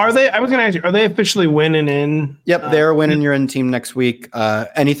 So are they? I was going to ask you, are they officially win and in? Yep, they're a win and you're in team next week.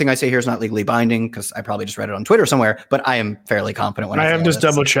 Anything I say here is not legally binding because I probably just read it on Twitter somewhere, but I am fairly confident when I have just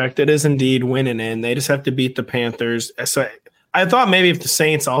double checked. It is indeed win and in. They just have to beat the Panthers. So I thought maybe if the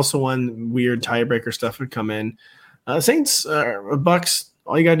Saints also won, weird tiebreaker stuff would come in. Saints, Bucs,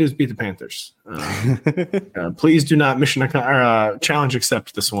 all you got to do is beat the Panthers. Please do not challenge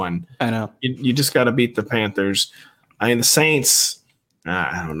accept this one. I know. You just got to beat the Panthers. I mean, the Saints,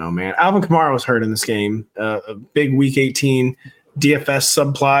 I don't know, man. Alvin Kamara was hurt in this game. A big Week 18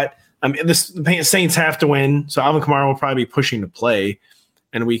 DFS subplot. I mean, the Saints have to win, so Alvin Kamara will probably be pushing to play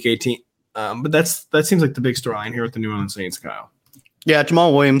in Week 18. But that seems like the big storyline here with the New Orleans Saints, Kyle. Yeah,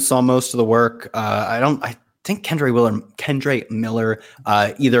 Jamal Williams saw most of the work. I think Kendre Miller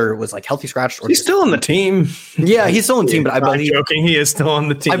either was healthy scratched or he's still on the team. Yeah, he's still on the team, but I believe joking, he is still on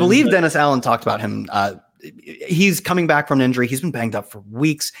the team. I believe Dennis Allen talked about him. He's coming back from an injury. He's been banged up for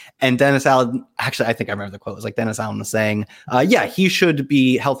weeks. And Dennis Allen, actually, I think I remember the quote. It was Dennis Allen was saying, he should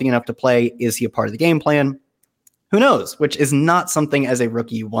be healthy enough to play. Is he a part of the game plan? Who knows? Which is not something as a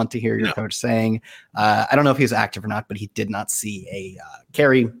rookie you want to hear your coach saying. I don't know if he was active or not, but he did not see a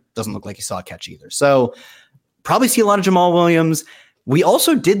carry. Doesn't look like he saw a catch either. So probably see a lot of Jamal Williams. We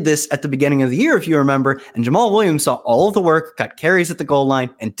also did this at the beginning of the year, if you remember, and Jamal Williams saw all of the work, got carries at the goal line,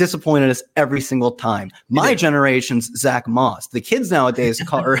 and disappointed us every single time. My generation's Zach Moss. The kids nowadays,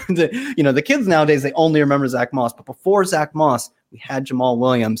 the kids nowadays, they only remember Zach Moss. But before Zach Moss, we had Jamal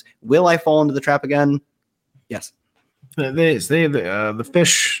Williams. Will I fall into the trap again? Yes. The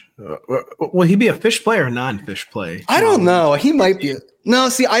fish. Will he be a fish play or a non-fish play? I don't know. He might be. No,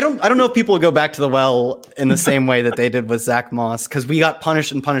 see, I don't know if people will go back to the well in the same way that they did with Zach Moss because we got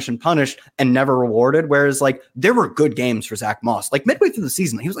punished and never rewarded. Whereas there were good games for Zach Moss. Midway through the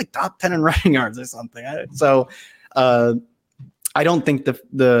season, he was top 10 in rushing yards or something. So I don't think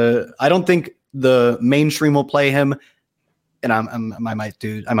the mainstream will play him, and I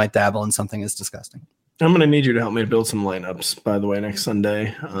might dabble in something as disgusting. I'm going to need you to help me build some lineups, by the way, next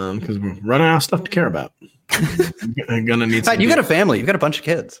Sunday, because we're running out of stuff to care about. I'm going to need some. You got a family. You've got a bunch of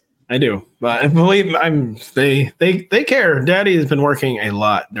kids. I do. But I believe they care. Daddy has been working a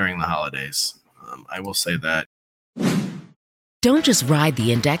lot during the holidays. I will say that. Don't just ride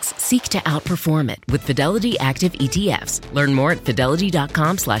the index, seek to outperform it with Fidelity Active ETFs. Learn more at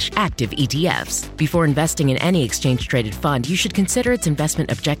fidelity.com/active ETFs. Before investing in any exchange-traded fund, you should consider its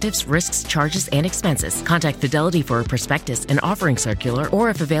investment objectives, risks, charges, and expenses. Contact Fidelity for a prospectus, an offering circular,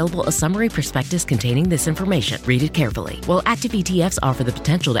 or if available, a summary prospectus containing this information. Read it carefully. While active ETFs offer the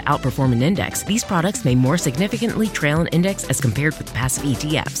potential to outperform an index, these products may more significantly trail an index as compared with passive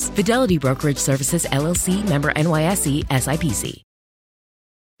ETFs. Fidelity Brokerage Services, LLC, member NYSE, SIPC.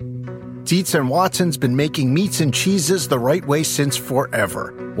 Dietz & Watson's been making meats and cheeses the right way since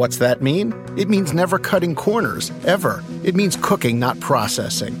forever. What's that mean? It means never cutting corners, ever. It means cooking, not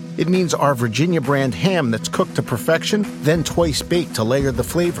processing. It means our Virginia brand ham that's cooked to perfection, then twice baked to layer the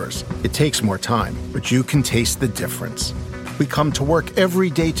flavors. It takes more time, but you can taste the difference. We come to work every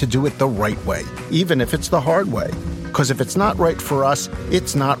day to do it the right way, even if it's the hard way. Because if it's not right for us,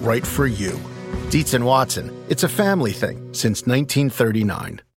 it's not right for you. Dietz & Watson, it's a family thing since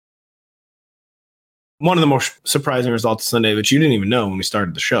 1939. One of the most surprising results Sunday, which you didn't even know when we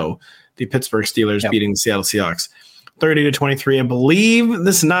started the show, the Pittsburgh Steelers beating the Seattle Seahawks 30-23. I believe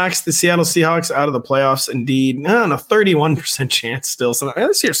this knocks the Seattle Seahawks out of the playoffs. Indeed, I don't know, 31% chance still. So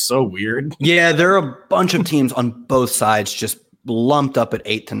this year's so weird. Yeah, there are a bunch of teams on both sides just lumped up at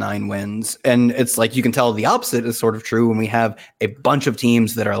 8 to 9 wins. And it's like, you can tell the opposite is sort of true when we have a bunch of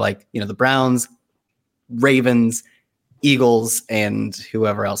teams that are like, the Browns, Ravens, Eagles, and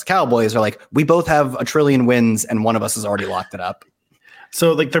whoever else, Cowboys, are like, we both have a trillion wins and one of us has already locked it up.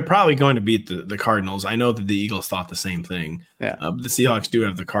 So like they're probably going to beat the Cardinals. I know that the Eagles thought the same thing. Yeah. The Seahawks do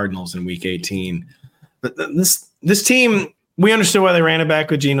have the Cardinals in week 18. But this team, we understood why they ran it back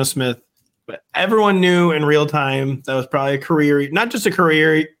with Geno Smith, but everyone knew in real time that was probably a career, not just a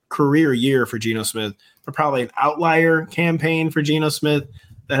career year for Geno Smith, but probably an outlier campaign for Geno Smith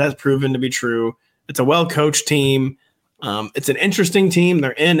that has proven to be true. It's a well-coached team. It's an interesting team.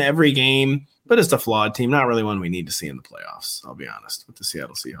 They're in every game, but it's a flawed team. Not really one we need to see in the playoffs, I'll be honest, with the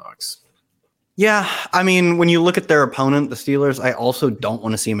Seattle Seahawks. Yeah, I mean, when you look at their opponent, the Steelers, I also don't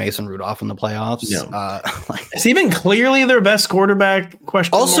want to see Mason Rudolph in the playoffs. No. Is he even clearly their best quarterback?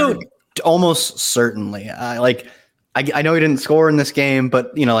 Also, almost certainly. I know he didn't score in this game,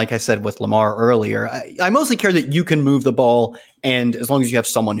 but, like I said with Lamar earlier, I mostly care that you can move the ball, and as long as you have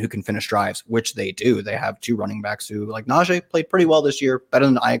someone who can finish drives, which they do. They have 2 running backs who, like Najee, played pretty well this year, better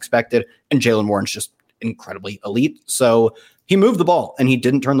than I expected, and Jalen Warren's just incredibly elite. So he moved the ball, and he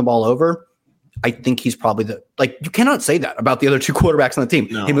didn't turn the ball over. I think he's probably you cannot say that about the other 2 quarterbacks on the team.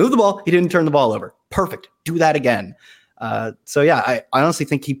 No. He moved the ball, he didn't turn the ball over. Perfect. Do that again. So yeah, I honestly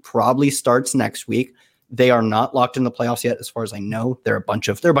think he probably starts next week. They are not locked in the playoffs yet, as far as I know. They're a bunch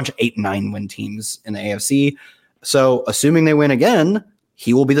of 8-9 win teams in the AFC. So assuming they win again,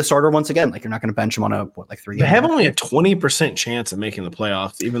 he will be the starter once again. Like, you're not going to bench him on a 3 They have only a 20% chance of making the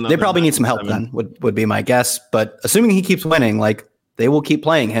playoffs, even though they probably need some help. Then would be my guess. But assuming he keeps winning, they will keep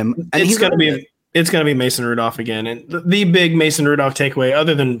playing him. And it's going to be Mason Rudolph again. And the big Mason Rudolph takeaway,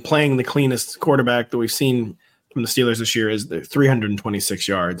 other than playing the cleanest quarterback that we've seen from the Steelers this year, is the 326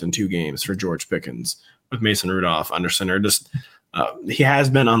 yards in 2 games for George Pickens with Mason Rudolph under center. Just he has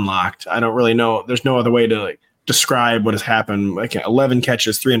been unlocked. I don't really know. There's no other way to describe what has happened. 11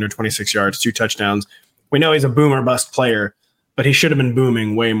 catches, 326 yards, 2 touchdowns. We know he's a boomer bust player, but he should have been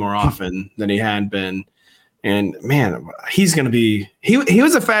booming way more often than he had been. And man, he's going to be, he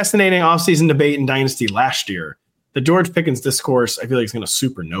was a fascinating offseason debate in Dynasty last year. The George Pickens discourse, I feel like, is going to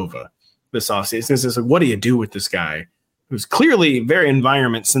supernova this offseason. It's just what do you do with this guy who's clearly very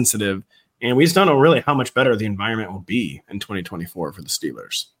environment sensitive? And we just don't know really how much better the environment will be in 2024 for the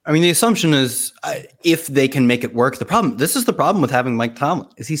Steelers. I mean, the assumption is if they can make it work. This is the problem with having Mike Tomlin,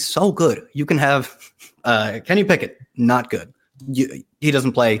 is he's so good. You can have Kenny Pickett, not good. He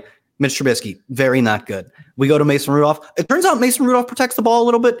doesn't play. Mitch Trubisky, very not good. We go to Mason Rudolph. It turns out Mason Rudolph protects the ball a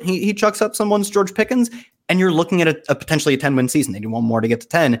little bit. He chucks up someone's George Pickens, and you're looking at a potentially a 10-win season. They need one more to get to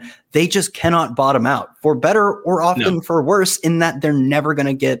 10. They just cannot bottom out, for better or often for worse, in that they're never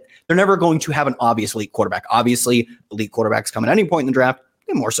going to have an obvious elite quarterback. Obviously, elite quarterbacks come at any point in the draft.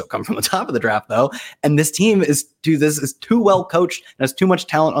 They more so come from the top of the draft, though. And this team is too well coached and has too much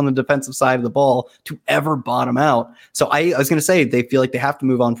talent on the defensive side of the ball to ever bottom out. So I was going to say they feel like they have to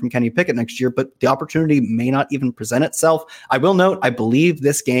move on from Kenny Pickett next year, but the opportunity may not even present itself. I will note, I believe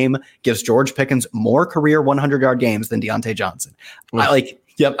this game gives George Pickens more career 100-yard games than Deontay Johnson.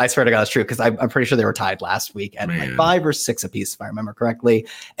 Yep, I swear to God, it's true, because I'm pretty sure they were tied last week at 5 or 6 apiece, if I remember correctly.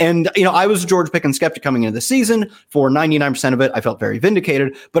 And, I was a George Pickens skeptic coming into the season. For 99% of it, I felt very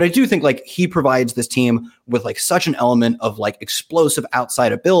vindicated. But I do think, he provides this team with, such an element of, explosive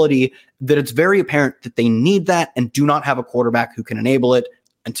outside ability that it's very apparent that they need that and do not have a quarterback who can enable it,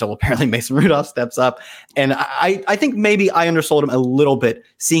 until apparently Mason Rudolph steps up. And I think maybe I undersold him a little bit,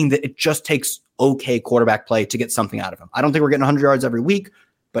 seeing that it just takes okay quarterback play to get something out of him. I don't think we're getting 100 yards every week,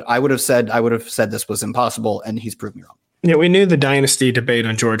 but I would have said this was impossible, and he's proved me wrong. Yeah, we knew the dynasty debate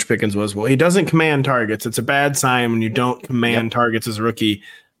on George Pickens was, he doesn't command targets. It's a bad sign when you don't command targets as a rookie,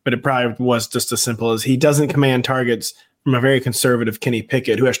 but it probably was just as simple as he doesn't command targets from a very conservative Kenny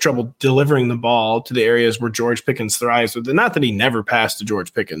Pickett, who has trouble delivering the ball to the areas where George Pickens thrives with. Not that he never passed to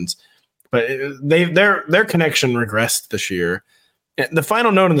George Pickens, but their connection regressed this year. The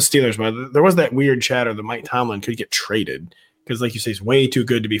final note on the Steelers, there was that weird chatter that Mike Tomlin could get traded because, like you say, he's way too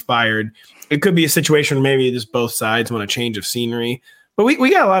good to be fired. It could be a situation where maybe just both sides want a change of scenery. But we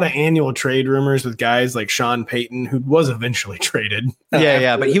got a lot of annual trade rumors with guys like Sean Payton, who was eventually traded.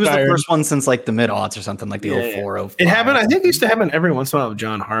 Yeah, but he was the first one since the mid-aughts or something, like the 04, 05. It happened. I think it used to happen every once in a while with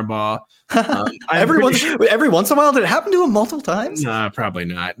John Harbaugh. Every once in a while? Did it happen to him multiple times? Nah, probably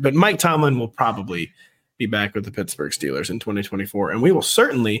not. But Mike Tomlin will probably be back with the Pittsburgh Steelers in 2024, and we will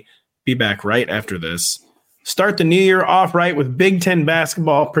certainly be back right after this. Start the new year off right with Big Ten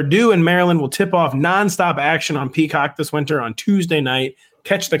basketball. Purdue and Maryland will tip off nonstop action on Peacock this winter on Tuesday night.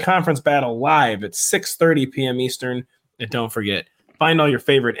 Catch the conference battle live at 6:30 p.m. Eastern And don't forget, find all your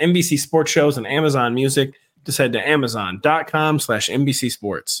favorite NBC sports shows on Amazon Music. Just head to amazon.com/NBC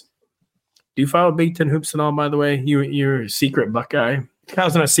Sports. Do you follow Big Ten Hoops at all, by the way? You're a secret Buckeye.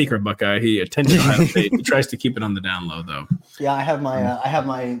 Kyle's not a secret Buckeye. He attended Ohio State. He tries to keep it on the down low, though. Yeah, I have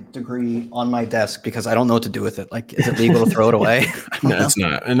my degree on my desk because I don't know what to do with it. Like, is it legal to throw it away? No, it's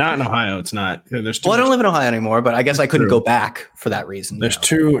not. And not in Ohio. It's not. I don't live in Ohio anymore, but I guess I couldn't go back for that reason. There's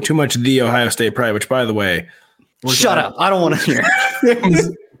too much the Ohio State pride, which, by the way, shut up. I don't want to hear.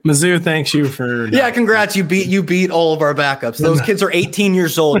 Mizzou, thanks you for. Yeah, congrats. You beat all of our backups. Those kids are 18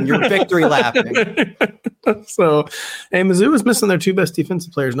 years old and you're victory lapping. So, hey, Mizzou is missing their two best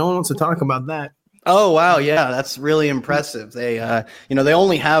defensive players. No one wants to talk about that. Oh, wow. Yeah, that's really impressive. They, they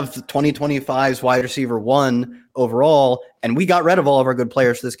only have 2025's wide receiver 1 overall, and we got rid of all of our good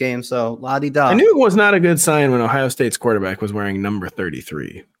players for this game. So, la-di-da. I knew it was not a good sign when Ohio State's quarterback was wearing number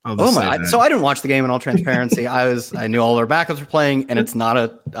 33. Oh my! So I didn't watch the game in all transparency. I knew all their backups were playing, and it's not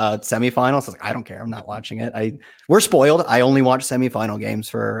a semifinal. So I was like, I don't care. I'm not watching it. We're spoiled. I only watch semifinal games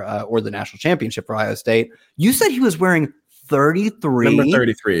for or the national championship for Ohio State. You said he was wearing 33. Number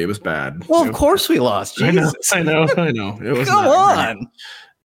 33. It was bad. Well, of course we lost. Jesus. I know. It was Come on.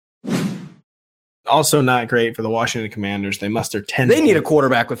 Great. Also not great for the Washington Commanders. They muster 10. They need a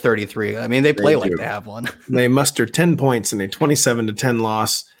quarterback with 33. I mean, they play like they have one. They muster 10 points in a 27-10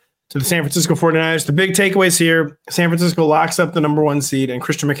 loss to the San Francisco 49ers. The big takeaways here: San Francisco locks up the number 1 seed, and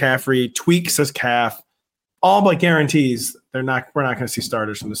Christian McCaffrey tweaks his calf. All but guarantees we're not going to see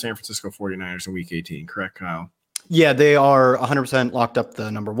starters from the San Francisco 49ers in Week 18. Correct, Kyle? Yeah, they are 100% locked up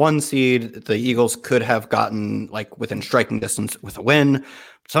the number 1 seed. The Eagles could have gotten within striking distance with a win.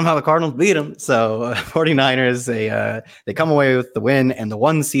 Somehow the Cardinals beat them. So 49ers, they come away with the win and the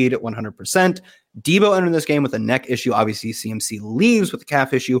 1 seed at 100%. Debo entered this game with a neck issue. Obviously, CMC leaves with a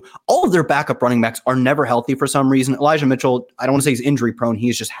calf issue. All of their backup running backs are never healthy for some reason. Elijah Mitchell, I don't want to say he's injury prone.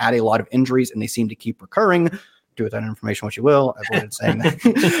 He's just had a lot of injuries and they seem to keep recurring. Do with that information what you will. I avoided saying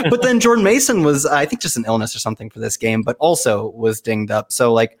that. But then Jordan Mason was, I think, just an illness or something for this game, but also was dinged up.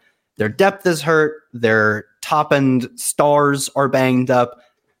 So their depth is hurt. Their top end stars are banged up.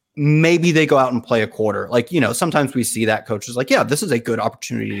 Maybe they go out and play a quarter. Sometimes we see that coaches this is a good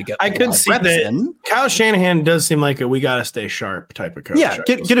opportunity to get. I could see that. In. Kyle Shanahan does seem like we got to stay sharp type of coach. Yeah,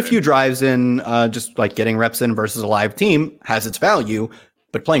 get a few drives in. Just getting reps in versus a live team has its value.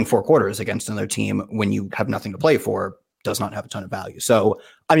 But playing 4 quarters against another team when you have nothing to play for does not have a ton of value. So,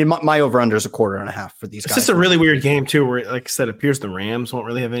 I mean, my over-under is a 1.5 for these guys. It's just a really weird game, too, where, like I said, it appears the Rams won't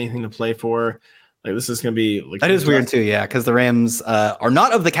really have anything to play for. This is going to be... that is weird, too, yeah, because the Rams are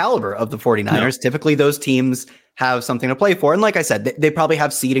not of the caliber of the 49ers. No. Typically, those teams have something to play for. And like I said, they probably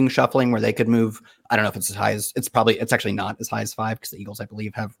have seeding shuffling where they could move... I don't know if it's as high as... It's actually not as high as 5 because the Eagles, I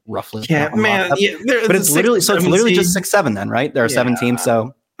believe, have roughly... Yeah, man. Yeah, but it's literally just 6-7 then, right? There are 7 teams,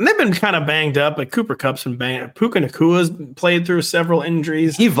 so... And they've been kind of banged up. Cooper Kupp's been banged. Puka Nacua's played through several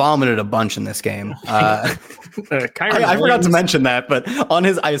injuries. He vomited a bunch in this game. I forgot to mention that, but on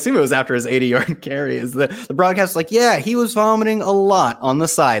I assume it was after his 80-yard carry. Is the broadcast he was vomiting a lot on the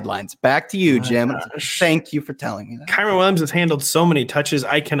sidelines. Back to you, Jim. Thank you for telling me that. Kyren Williams has handled so many touches.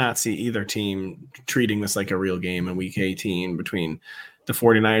 I cannot see either team treating this like a real game in Week 18 between the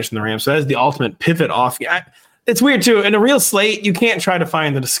 49ers and the Rams. So that is the ultimate pivot off. It's weird too. In a real slate, you can't try to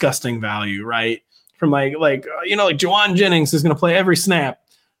find the disgusting value, right? From Jawan Jennings is going to play every snap.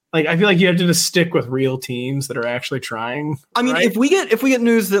 I feel like you have to just stick with real teams that are actually trying. I mean, right? if we get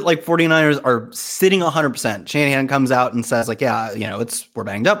news that 49ers are sitting 100%, Shanahan comes out and says we're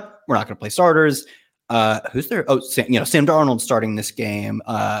banged up. We're not going to play starters. Who's there? Oh, Sam Darnold starting this game.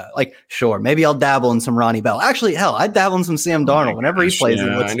 Sure, maybe I'll dabble in some Ronnie Bell. Actually, hell, I'd dabble in some Sam Darnold whenever he plays.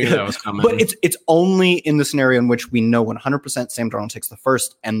 Yeah, I knew that was coming. But it's only in the scenario in which we know 100% Sam Darnold takes the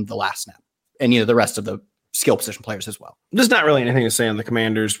first and the last snap, and the rest of the skill position players as well. There's not really anything to say on the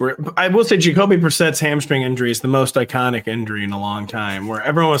Commanders. I will say Jacoby Brissett's hamstring injury is the most iconic injury in a long time, where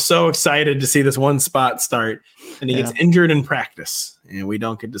everyone was so excited to see this one spot start, and he gets injured in practice, and we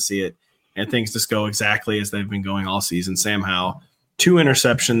don't get to see it. And things just go exactly as they've been going all season. Sam Howell, 2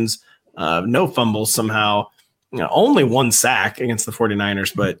 interceptions, no fumbles somehow, only 1 sack against the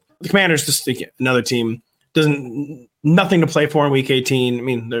 49ers. But the Commanders, just another team, nothing to play for in Week 18. I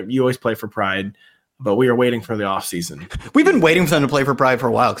mean, you always play for pride, but we are waiting for the offseason. We've been waiting for them to play for pride for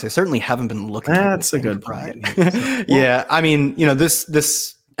a while because they certainly haven't been looking. That's a good pride. Yeah, I mean,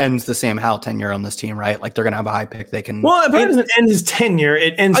 this ends the Sam Howell tenure on this team, right? They're going to have a high pick. They can. Well, it doesn't end his tenure.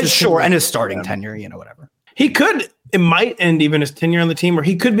 It ends his tenure. And his starting tenure. Whatever. It might end even his tenure on the team, or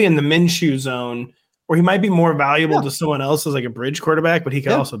he could be in the Minshew zone, or he might be more valuable to someone else as like a bridge quarterback, but he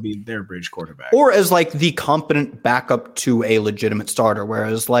could also be their bridge quarterback. Or as like the competent backup to a legitimate starter,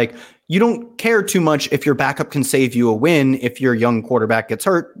 whereas like you don't care too much if your backup can save you a win if your young quarterback gets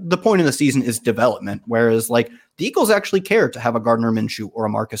hurt. The point of the season is development, whereas like the Eagles actually care to have a Gardner Minshew or a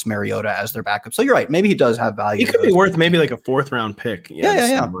Marcus Mariota as their backup. So you're right. Maybe he does have value. He could be worth maybe like a 4th round pick.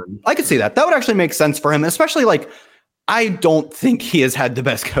 Yeah. I could see that. That would actually make sense for him, especially like I don't think he has had the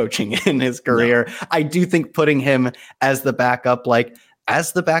best coaching in his career. No. I do think putting him as the backup, like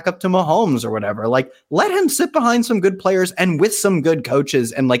as the backup to Mahomes or whatever, like let him sit behind some good players and with some good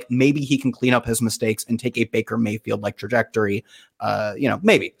coaches. And like, maybe he can clean up his mistakes and take a Baker Mayfield like trajectory,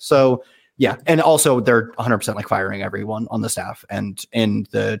 maybe. So yeah. And also they're 100% like firing everyone on the staff and in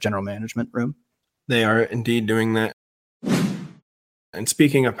the general management room. They are indeed doing that. And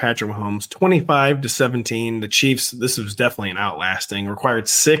speaking of Patrick Mahomes, 25-17, the Chiefs, this was definitely an outlasting, required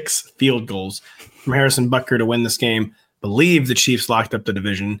 6 field goals from Harrison Butker to win this game. Believe the Chiefs locked up the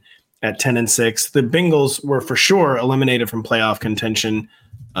division at 10-6. The Bengals were for sure eliminated from playoff contention.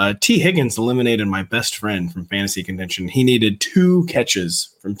 T. Higgins eliminated my best friend from fantasy contention. He needed 2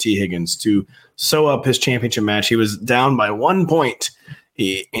 catches from T. Higgins to sew up his championship match. He was down by 1 point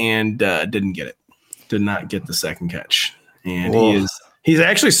and didn't get it. Did not get the second catch. And he's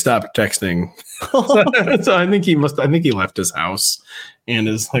actually stopped texting. So I think he left his house and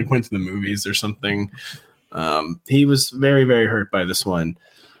is like went to the movies or something. He was very, very hurt by this one.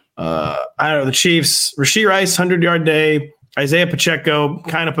 I don't know, the Chiefs, Rashee Rice, 100-yard day. Isaiah Pacheco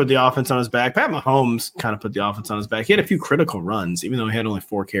kind of put the offense on his back. Pat Mahomes kind of put the offense on his back. He had a few critical runs, even though he had only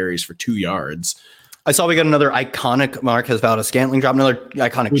 4 carries for 2 yards. I saw we got another iconic Marquez Valdes-Scantling drop, another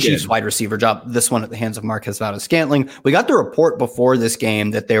iconic Chiefs wide receiver drop, this one at the hands of Marquez Valdes-Scantling. We got the report before this game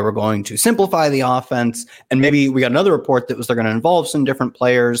that they were going to simplify the offense, and maybe we got another report that they're going to involve some different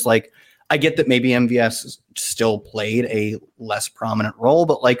players. Like, I get that maybe MVS still played a less prominent role,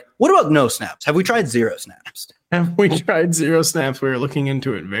 but like, what about no snaps? Have we tried 0 snaps? Have we tried 0 snaps? We were looking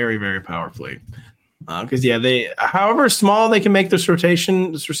into it very, very powerfully. Because they, however small they can make this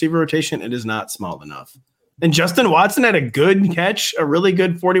receiver rotation, it is not small enough. And Justin Watson had a good catch, a really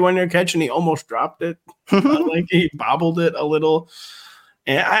good 41-yard catch, and he almost dropped it. Like he bobbled it a little.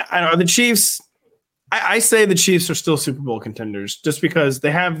 And I don't know, the Chiefs. I say the Chiefs are still Super Bowl contenders just because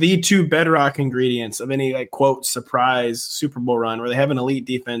they have the 2 bedrock ingredients of any like quote surprise Super Bowl run, where they have an elite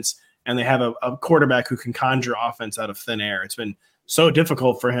defense and they have a quarterback who can conjure offense out of thin air. It's been so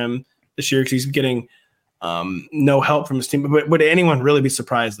difficult for him this year because he's getting no help from his team. But would anyone really be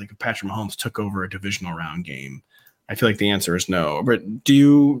surprised like if Patrick Mahomes took over a divisional round game? I feel like the answer is no. But do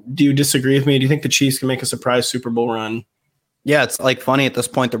you disagree with me? Do you think the Chiefs can make a surprise Super Bowl run? Yeah, it's like funny at this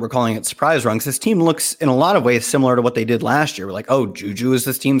point that we're calling it surprise run because this team looks in a lot of ways similar to what they did last year. We're like, oh, Juju is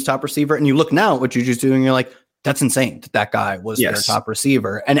this team's top receiver. And you look now at what Juju's doing, and you're like, that's insane that guy was their top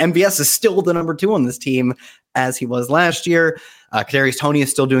receiver. And MVS is still the number 2 on this team as he was last year. Kadarius Toney is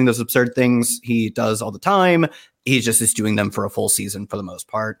still doing those absurd things he does all the time. He just is doing them for a full season for the most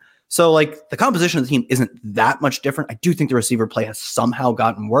part. So like the composition of the team isn't that much different. I do think the receiver play has somehow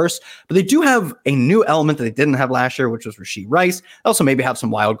gotten worse, but they do have a new element that they didn't have last year, which was Rashee Rice. They also maybe have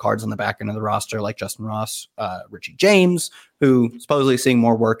some wild cards on the back end of the roster like Justin Ross, Richie James, who supposedly seeing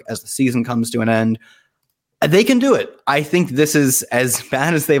more work as the season comes to an end. They can do it. I think this is as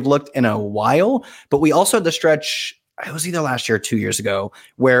bad as they've looked in a while, but we also had the stretch, it was either last year or 2 years ago,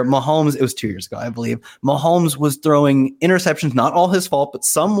 where Mahomes, it was 2 years ago, I believe, Mahomes was throwing interceptions, not all his fault, but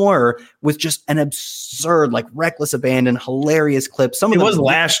some were, with just an absurd, like reckless abandon, hilarious clip. It was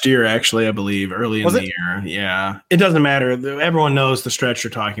last year, actually, I believe, early in the year. Yeah. It doesn't matter. Everyone knows the stretch you're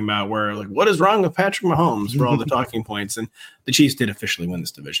talking about where, like, what is wrong with Patrick Mahomes for all the talking points? And the Chiefs did officially win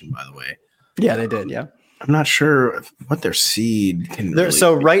this division, by the way. Yeah, they did, yeah. I'm not sure what their seed can really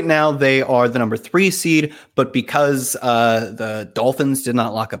So right now they are the number 3 seed, but because the Dolphins did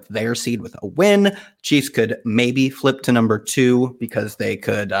not lock up their seed with a win, Chiefs could maybe flip to number 2 because they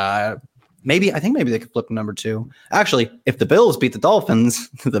could maybe they could flip to number 2. Actually, if the Bills beat the Dolphins,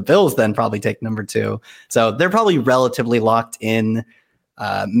 the Bills then probably take number 2. So they're probably relatively locked in.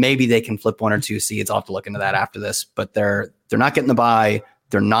 Maybe they can flip 1 or 2 seeds. I'll have to look into that after this, but they're not getting the bye.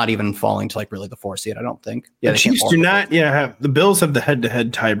 They're not even falling to like really the 4 seed, I don't think. Yeah, the Chiefs do not. Yeah, the Bills have the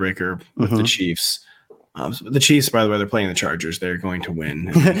head-to-head tiebreaker with the Chiefs. The Chiefs, by the way, they're playing the Chargers. They're going to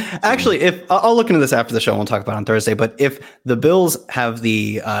win. Actually, if I'll look into this after the show, and we'll talk about it on Thursday. But if the Bills have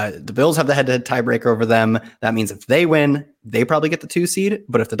the head-to-head tiebreaker over them, that means if they win, they probably get the 2 seed.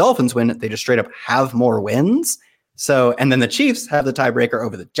 But if the Dolphins win, they just straight up have more wins. So, and then the Chiefs have the tiebreaker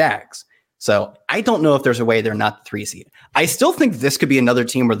over the Jags. So I don't know if there's a way they're not the 3 seed. I still think this could be another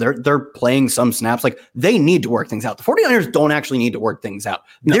team where they're playing some snaps. Like they need to work things out. The 49ers don't actually need to work things out.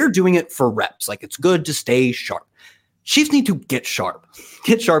 No. They're doing it for reps. Like it's good to stay sharp. Chiefs need to get sharp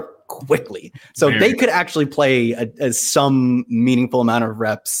quickly. So they could actually play some meaningful amount of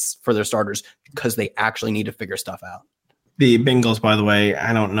reps for their starters because they actually need to figure stuff out. The Bengals, by the way,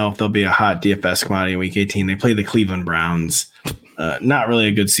 I don't know if they'll be a hot DFS commodity in Week 18. They play the Cleveland Browns. Not really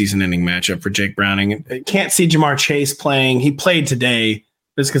a good season-ending matchup for Jake Browning. Can't see Jamar Chase playing. He played today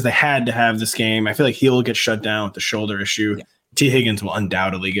just because they had to have this game. I feel like he'll get shut down with the shoulder issue. Yeah. T. Higgins will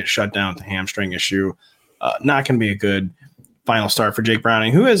undoubtedly get shut down with the hamstring issue. Not going to be a good final start for Jake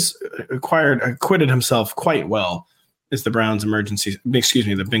Browning, who has acquitted himself quite well as the Bengals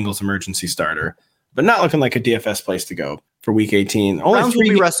emergency starter, but not looking like a DFS place to go for Week 18. Browns will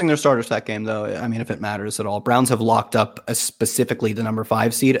be resting their starters that game, though. I mean, if it matters at all. Browns have locked up specifically the number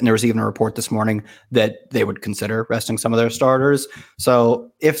 5 seed, and there was even a report this morning that they would consider resting some of their starters.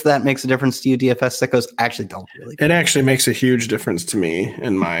 So if that makes a difference to you, DFS sickos, I actually don't really. It actually makes a huge difference to me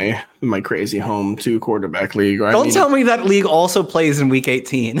in my crazy home 2-quarterback league. Don't tell me that league also plays in Week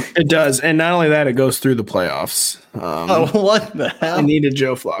 18. It does, and not only that, it goes through the playoffs. What the hell? I needed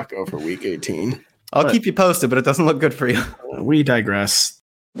Joe Flacco for Week 18. I'll keep you posted, but it doesn't look good for you. We digress.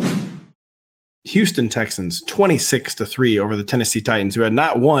 Houston Texans 26-3 over the Tennessee Titans, who had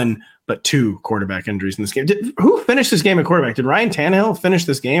not 1 but 2 quarterback injuries in this game. Who finished this game at quarterback? Did Ryan Tannehill finish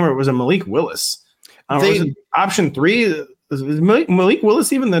this game, or was it Malik Willis? Was it option 3? Is Malik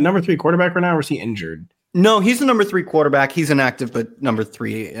Willis even the number 3 quarterback right now, or is he injured? No, he's the number 3 quarterback. He's inactive, but number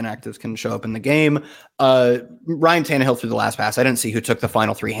 3 inactives can show up in the game. Ryan Tannehill threw the last pass. I didn't see who took the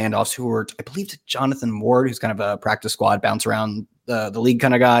final 3 handoffs, who were, I believe, to Jonathan Ward, who's kind of a practice squad, bounce around the league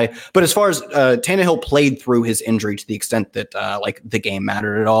kind of guy. But as far as Tannehill played through his injury to the extent that like the game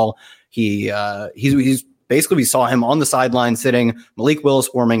mattered at all, he's basically, we saw him on the sideline sitting, Malik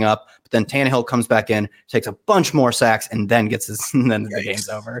Willis warming up, but then Tannehill comes back in, takes a bunch more sacks, and then the game's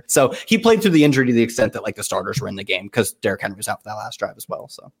over. So he played through the injury to the extent that like the starters were in the game because Derrick Henry was out for that last drive as well.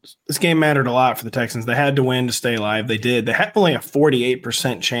 So this game mattered a lot for the Texans. They had to win to stay alive. They did. They had only a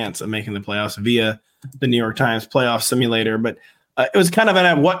 48% chance of making the playoffs via the New York Times playoff simulator, but it was kind of an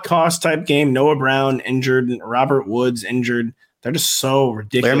at what cost type game. Noah Brown injured, Robert Woods injured. They're just so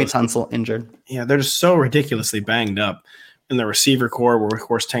ridiculous. Laramie Tunsil injured. Yeah, they're just so ridiculously banged up in the receiver core, where, of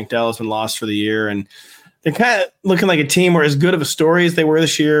course, Tank Dell has been lost for the year. And they're kind of looking like a team where, as good of a story as they were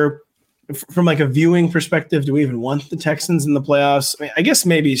this year, from like a viewing perspective, do we even want the Texans in the playoffs? I mean, I guess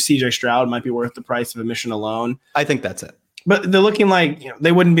maybe CJ Stroud might be worth the price of admission alone. I think that's it. But they're looking like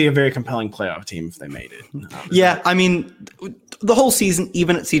they wouldn't be a very compelling playoff team if they made it. Yeah, I mean, the whole season,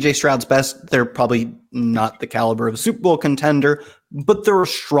 even at CJ Stroud's best, they're probably not the caliber of a Super Bowl contender, but they're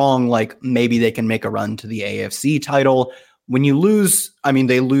strong, like maybe they can make a run to the AFC title. When you lose, I mean,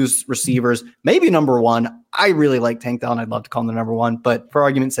 they lose receivers, maybe number 1. I really like Tank Dell, and I'd love to call him the number 1, but for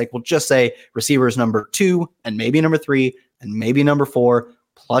argument's sake, we'll just say receivers number 2 and maybe number 3 and maybe number 4.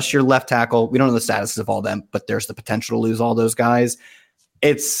 Plus your left tackle. We don't know the statuses of all them, but there's the potential to lose all those guys.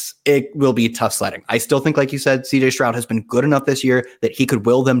 It will be tough sledding. I still think, like you said, CJ Stroud has been good enough this year that he could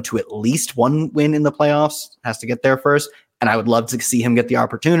will them to at least 1 win in the playoffs. Has to get there first. And I would love to see him get the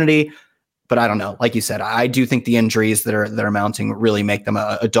opportunity. But I don't know. Like you said, I do think the injuries that are mounting really make them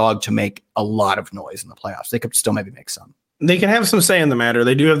a dog to make a lot of noise in the playoffs. They could still maybe make some. They can have some say in the matter.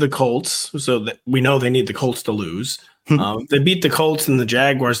 They do have the Colts, so that we know they need the Colts to lose. They beat the Colts and the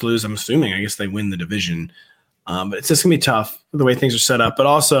Jaguars lose. I'm assuming, I guess they win the division. But it's just going to be tough the way things are set up. But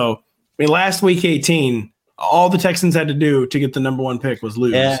also, I mean, last Week 18, all the Texans had to do to get the number 1 pick was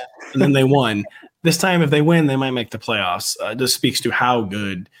lose. Yeah. And then they won. This time, if they win, they might make the playoffs. This speaks to how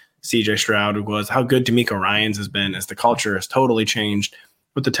good CJ Stroud was, how good D'Amico Ryans has been, as the culture has totally changed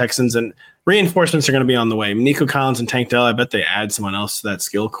with the Texans. And reinforcements are going to be on the way. Nico Collins and Tank Dell, I bet they add someone else to that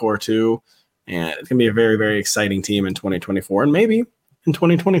skill core too. And it's going to be a very, very exciting team in 2024 and maybe in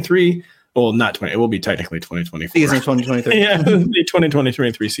 2023. Well, not 20. It will be technically 2024. Season 2023. Yeah, the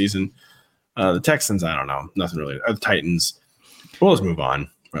 2023 season. The Texans, I don't know. Nothing really. The Titans. We'll just move on.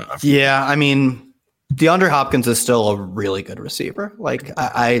 Yeah, I mean, DeAndre Hopkins is still a really good receiver. Like,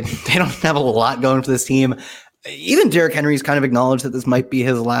 they don't have a lot going for this team. Even Derrick Henry's kind of acknowledged that this might be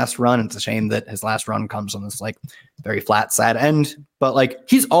his last run. It's a shame that his last run comes on this like very flat, sad end. But like,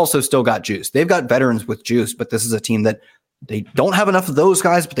 he's also still got juice. They've got veterans with juice, but this is a team that they don't have enough of those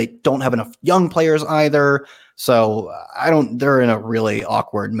guys, but they don't have enough young players either. So they're in a really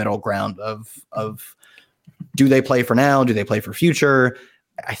awkward middle ground of do they play for now? Do they play for future?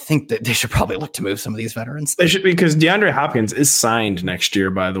 I think that they should probably look to move some of these veterans. They should, because DeAndre Hopkins is signed next year,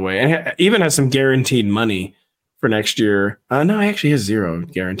 by the way, and even has some guaranteed money for next year. No, he actually has zero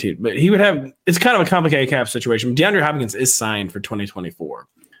guaranteed, but he would have. It's kind of a complicated cap situation. DeAndre Hopkins is signed for 2024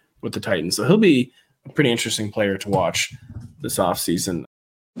 with the Titans, so he'll be a pretty interesting player to watch this offseason.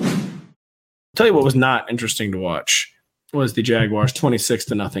 Tell you what was not interesting to watch was the Jaguars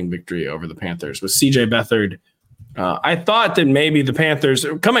 26-0 victory over the Panthers with CJ Beathard. I thought that maybe the Panthers,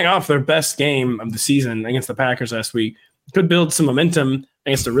 coming off their best game of the season against the Packers last week, could build some momentum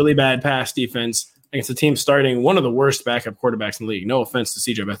against a really bad pass defense, against a team starting one of the worst backup quarterbacks in the league. No offense to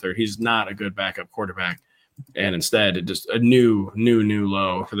CJ Beathard. He's not a good backup quarterback. And instead, it just a new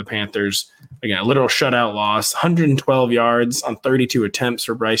low for the Panthers. Again, a literal shutout loss, 112 yards on 32 attempts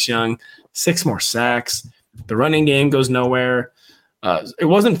for Bryce Young, 6 more sacks. The running game goes nowhere. It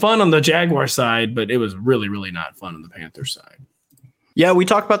wasn't fun on the Jaguar side, but it was really, really not fun on the Panthers side. Yeah, we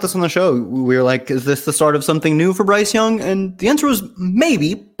talked about this on the show. We were like, is this the start of something new for Bryce Young? And the answer was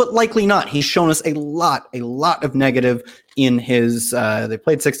maybe, but likely not. He's shown us a lot of negative in his, they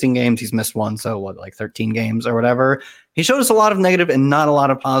played 16 games. He's missed one. So what, like 13 games or whatever. He showed us a lot of negative and not a lot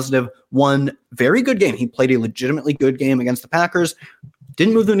of positive. One very good game. He played a legitimately good game against the Packers.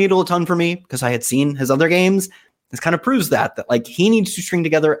 Didn't move the needle a ton for me because I had seen his other games. This kind of proves that like he needs to string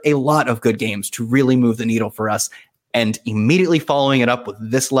together a lot of good games to really move the needle for us. And immediately following it up with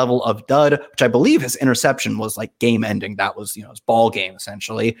this level of dud, which I believe his interception was like game ending. That was, his ball game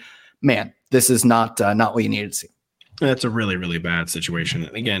essentially. Man, this is not what you needed to see. That's a really, really bad situation.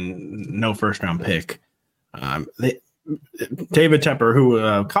 Again, no first round pick. David Tepper,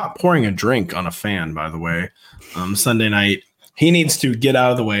 who caught pouring a drink on a fan, by the way, Sunday night. He needs to get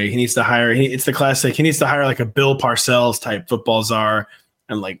out of the way. He needs to hire. It's the classic. He needs to hire like a Bill Parcells type football czar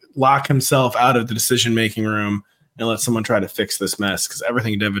and like lock himself out of the decision making room and let someone try to fix this mess, because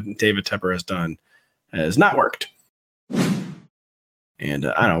everything David Tepper has done has not worked. And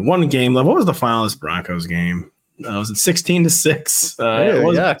I don't know, one game. What was the final of this Broncos game? Was it 16-6? It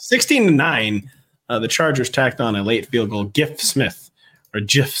was 16-9. The Chargers tacked on a late field goal. Giff Smith,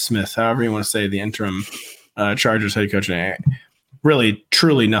 however you want to say the interim Chargers head coach. Really,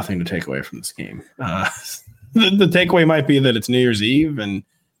 truly nothing to take away from this game. The takeaway might be that it's New Year's Eve and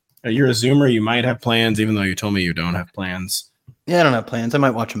you're a Zoomer. You might have plans, even though you told me you don't have plans. Yeah, I don't have plans. I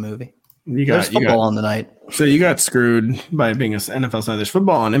might watch a movie. There's football on the night. So you got screwed by being an NFL side. There's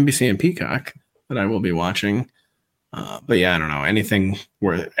football on NBC and Peacock that I will be watching. But yeah, I don't know anything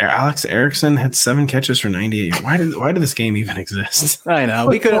where Alex Erickson had 7 catches for 98. Why did this game even exist? I know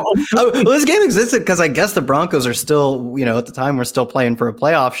we could. This game existed because I guess the Broncos are still, at the time we're still playing for a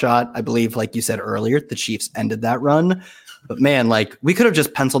playoff shot. I believe, like you said earlier, the Chiefs ended that run. But man, like we could have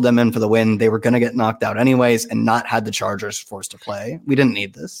just penciled them in for the win. They were going to get knocked out anyways, and not had the Chargers forced to play. We didn't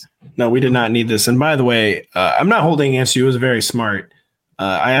need this. No, we did not need this. And by the way, I'm not holding against you. It was very smart.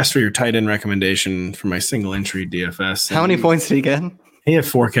 I asked for your tight end recommendation for my single entry DFS. How many points did he get? He had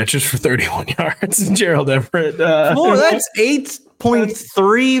 4 catches for 31 yards. Gerald Everett. That's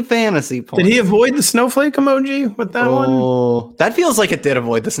 8.3 fantasy points. Did he avoid the snowflake emoji with that one? That feels like it did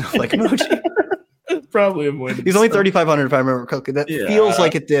avoid the snowflake emoji. Probably avoided. He's only 3,500 if I remember correctly. That feels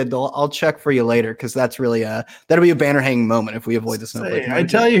like it did. I'll check for you later because that's really that'll be a banner hanging moment if we avoid the snowflake. I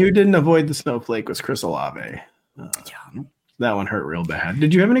tell you, who didn't avoid the snowflake was Chris Olave. That one hurt real bad.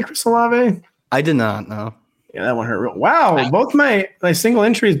 Did you have any Chris Olave? I did not. No. Yeah, that one hurt real. Wow, both my single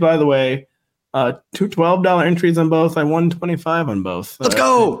entries, by the way, 2 $12 entries on both. I won 25 on both. Let's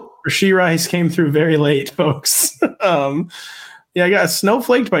go. Rasheed Rice came through very late, folks. Yeah, I got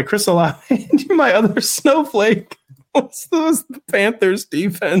snowflaked by Chris Olave. My other snowflake was the Panthers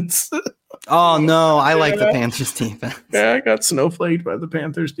defense. Oh, no. I like the Panthers defense. Yeah, I got snowflaked by the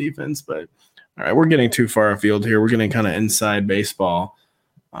Panthers defense. But, all right, we're getting too far afield here. We're getting kind of inside baseball.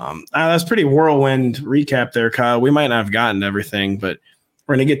 That's pretty whirlwind recap there, Kyle. We might not have gotten everything, but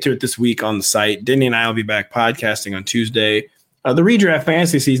we're going to get to it this week on the site. Denny and I will be back podcasting on Tuesday. The redraft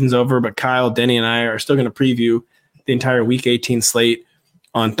fantasy season's over, but Kyle, Denny, and I are still going to preview the entire Week 18 slate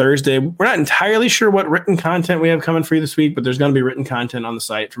on Thursday. We're not entirely sure what written content we have coming for you this week, but there's going to be written content on the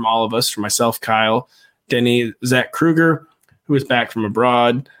site from all of us, from myself, Kyle, Denny, Zach Kruger, who is back from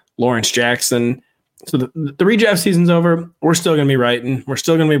abroad, Lawrence Jackson. So the redraft season's over. We're still going to be writing. We're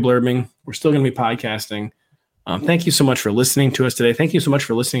still going to be blurbing. We're still going to be podcasting. Thank you so much for listening to us today. Thank you so much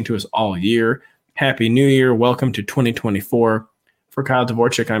for listening to us all year. Happy New Year. Welcome to 2024. For Kyle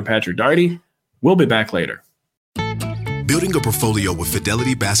Dvorak, I'm Patrick Daugherty. We'll be back later. Building a portfolio with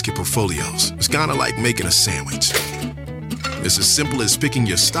Fidelity Basket Portfolios is kind of like making a sandwich. It's as simple as picking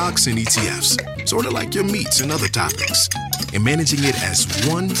your stocks and ETFs, sort of like your meats and other toppings, and managing it as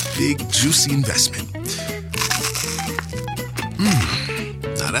one big, juicy investment.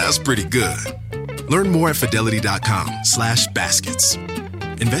 Now that's pretty good. Learn more at Fidelity.com/baskets.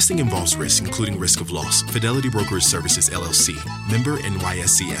 Investing involves risk, including risk of loss. Fidelity Brokerage Services, LLC. Member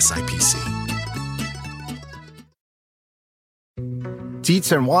NYSE SIPC.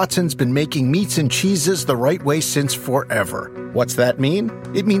 Dietz and Watson's been making meats and cheeses the right way since forever. What's that mean?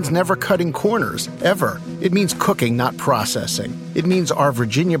 It means never cutting corners, ever. It means cooking, not processing. It means our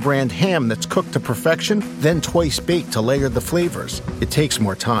Virginia brand ham that's cooked to perfection, then twice baked to layer the flavors. It takes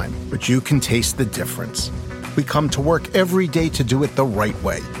more time, but you can taste the difference. We come to work every day to do it the right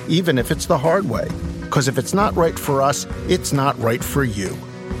way, even if it's the hard way. Because if it's not right for us, it's not right for you.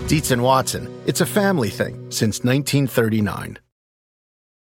 Dietz and Watson, it's a family thing since 1939.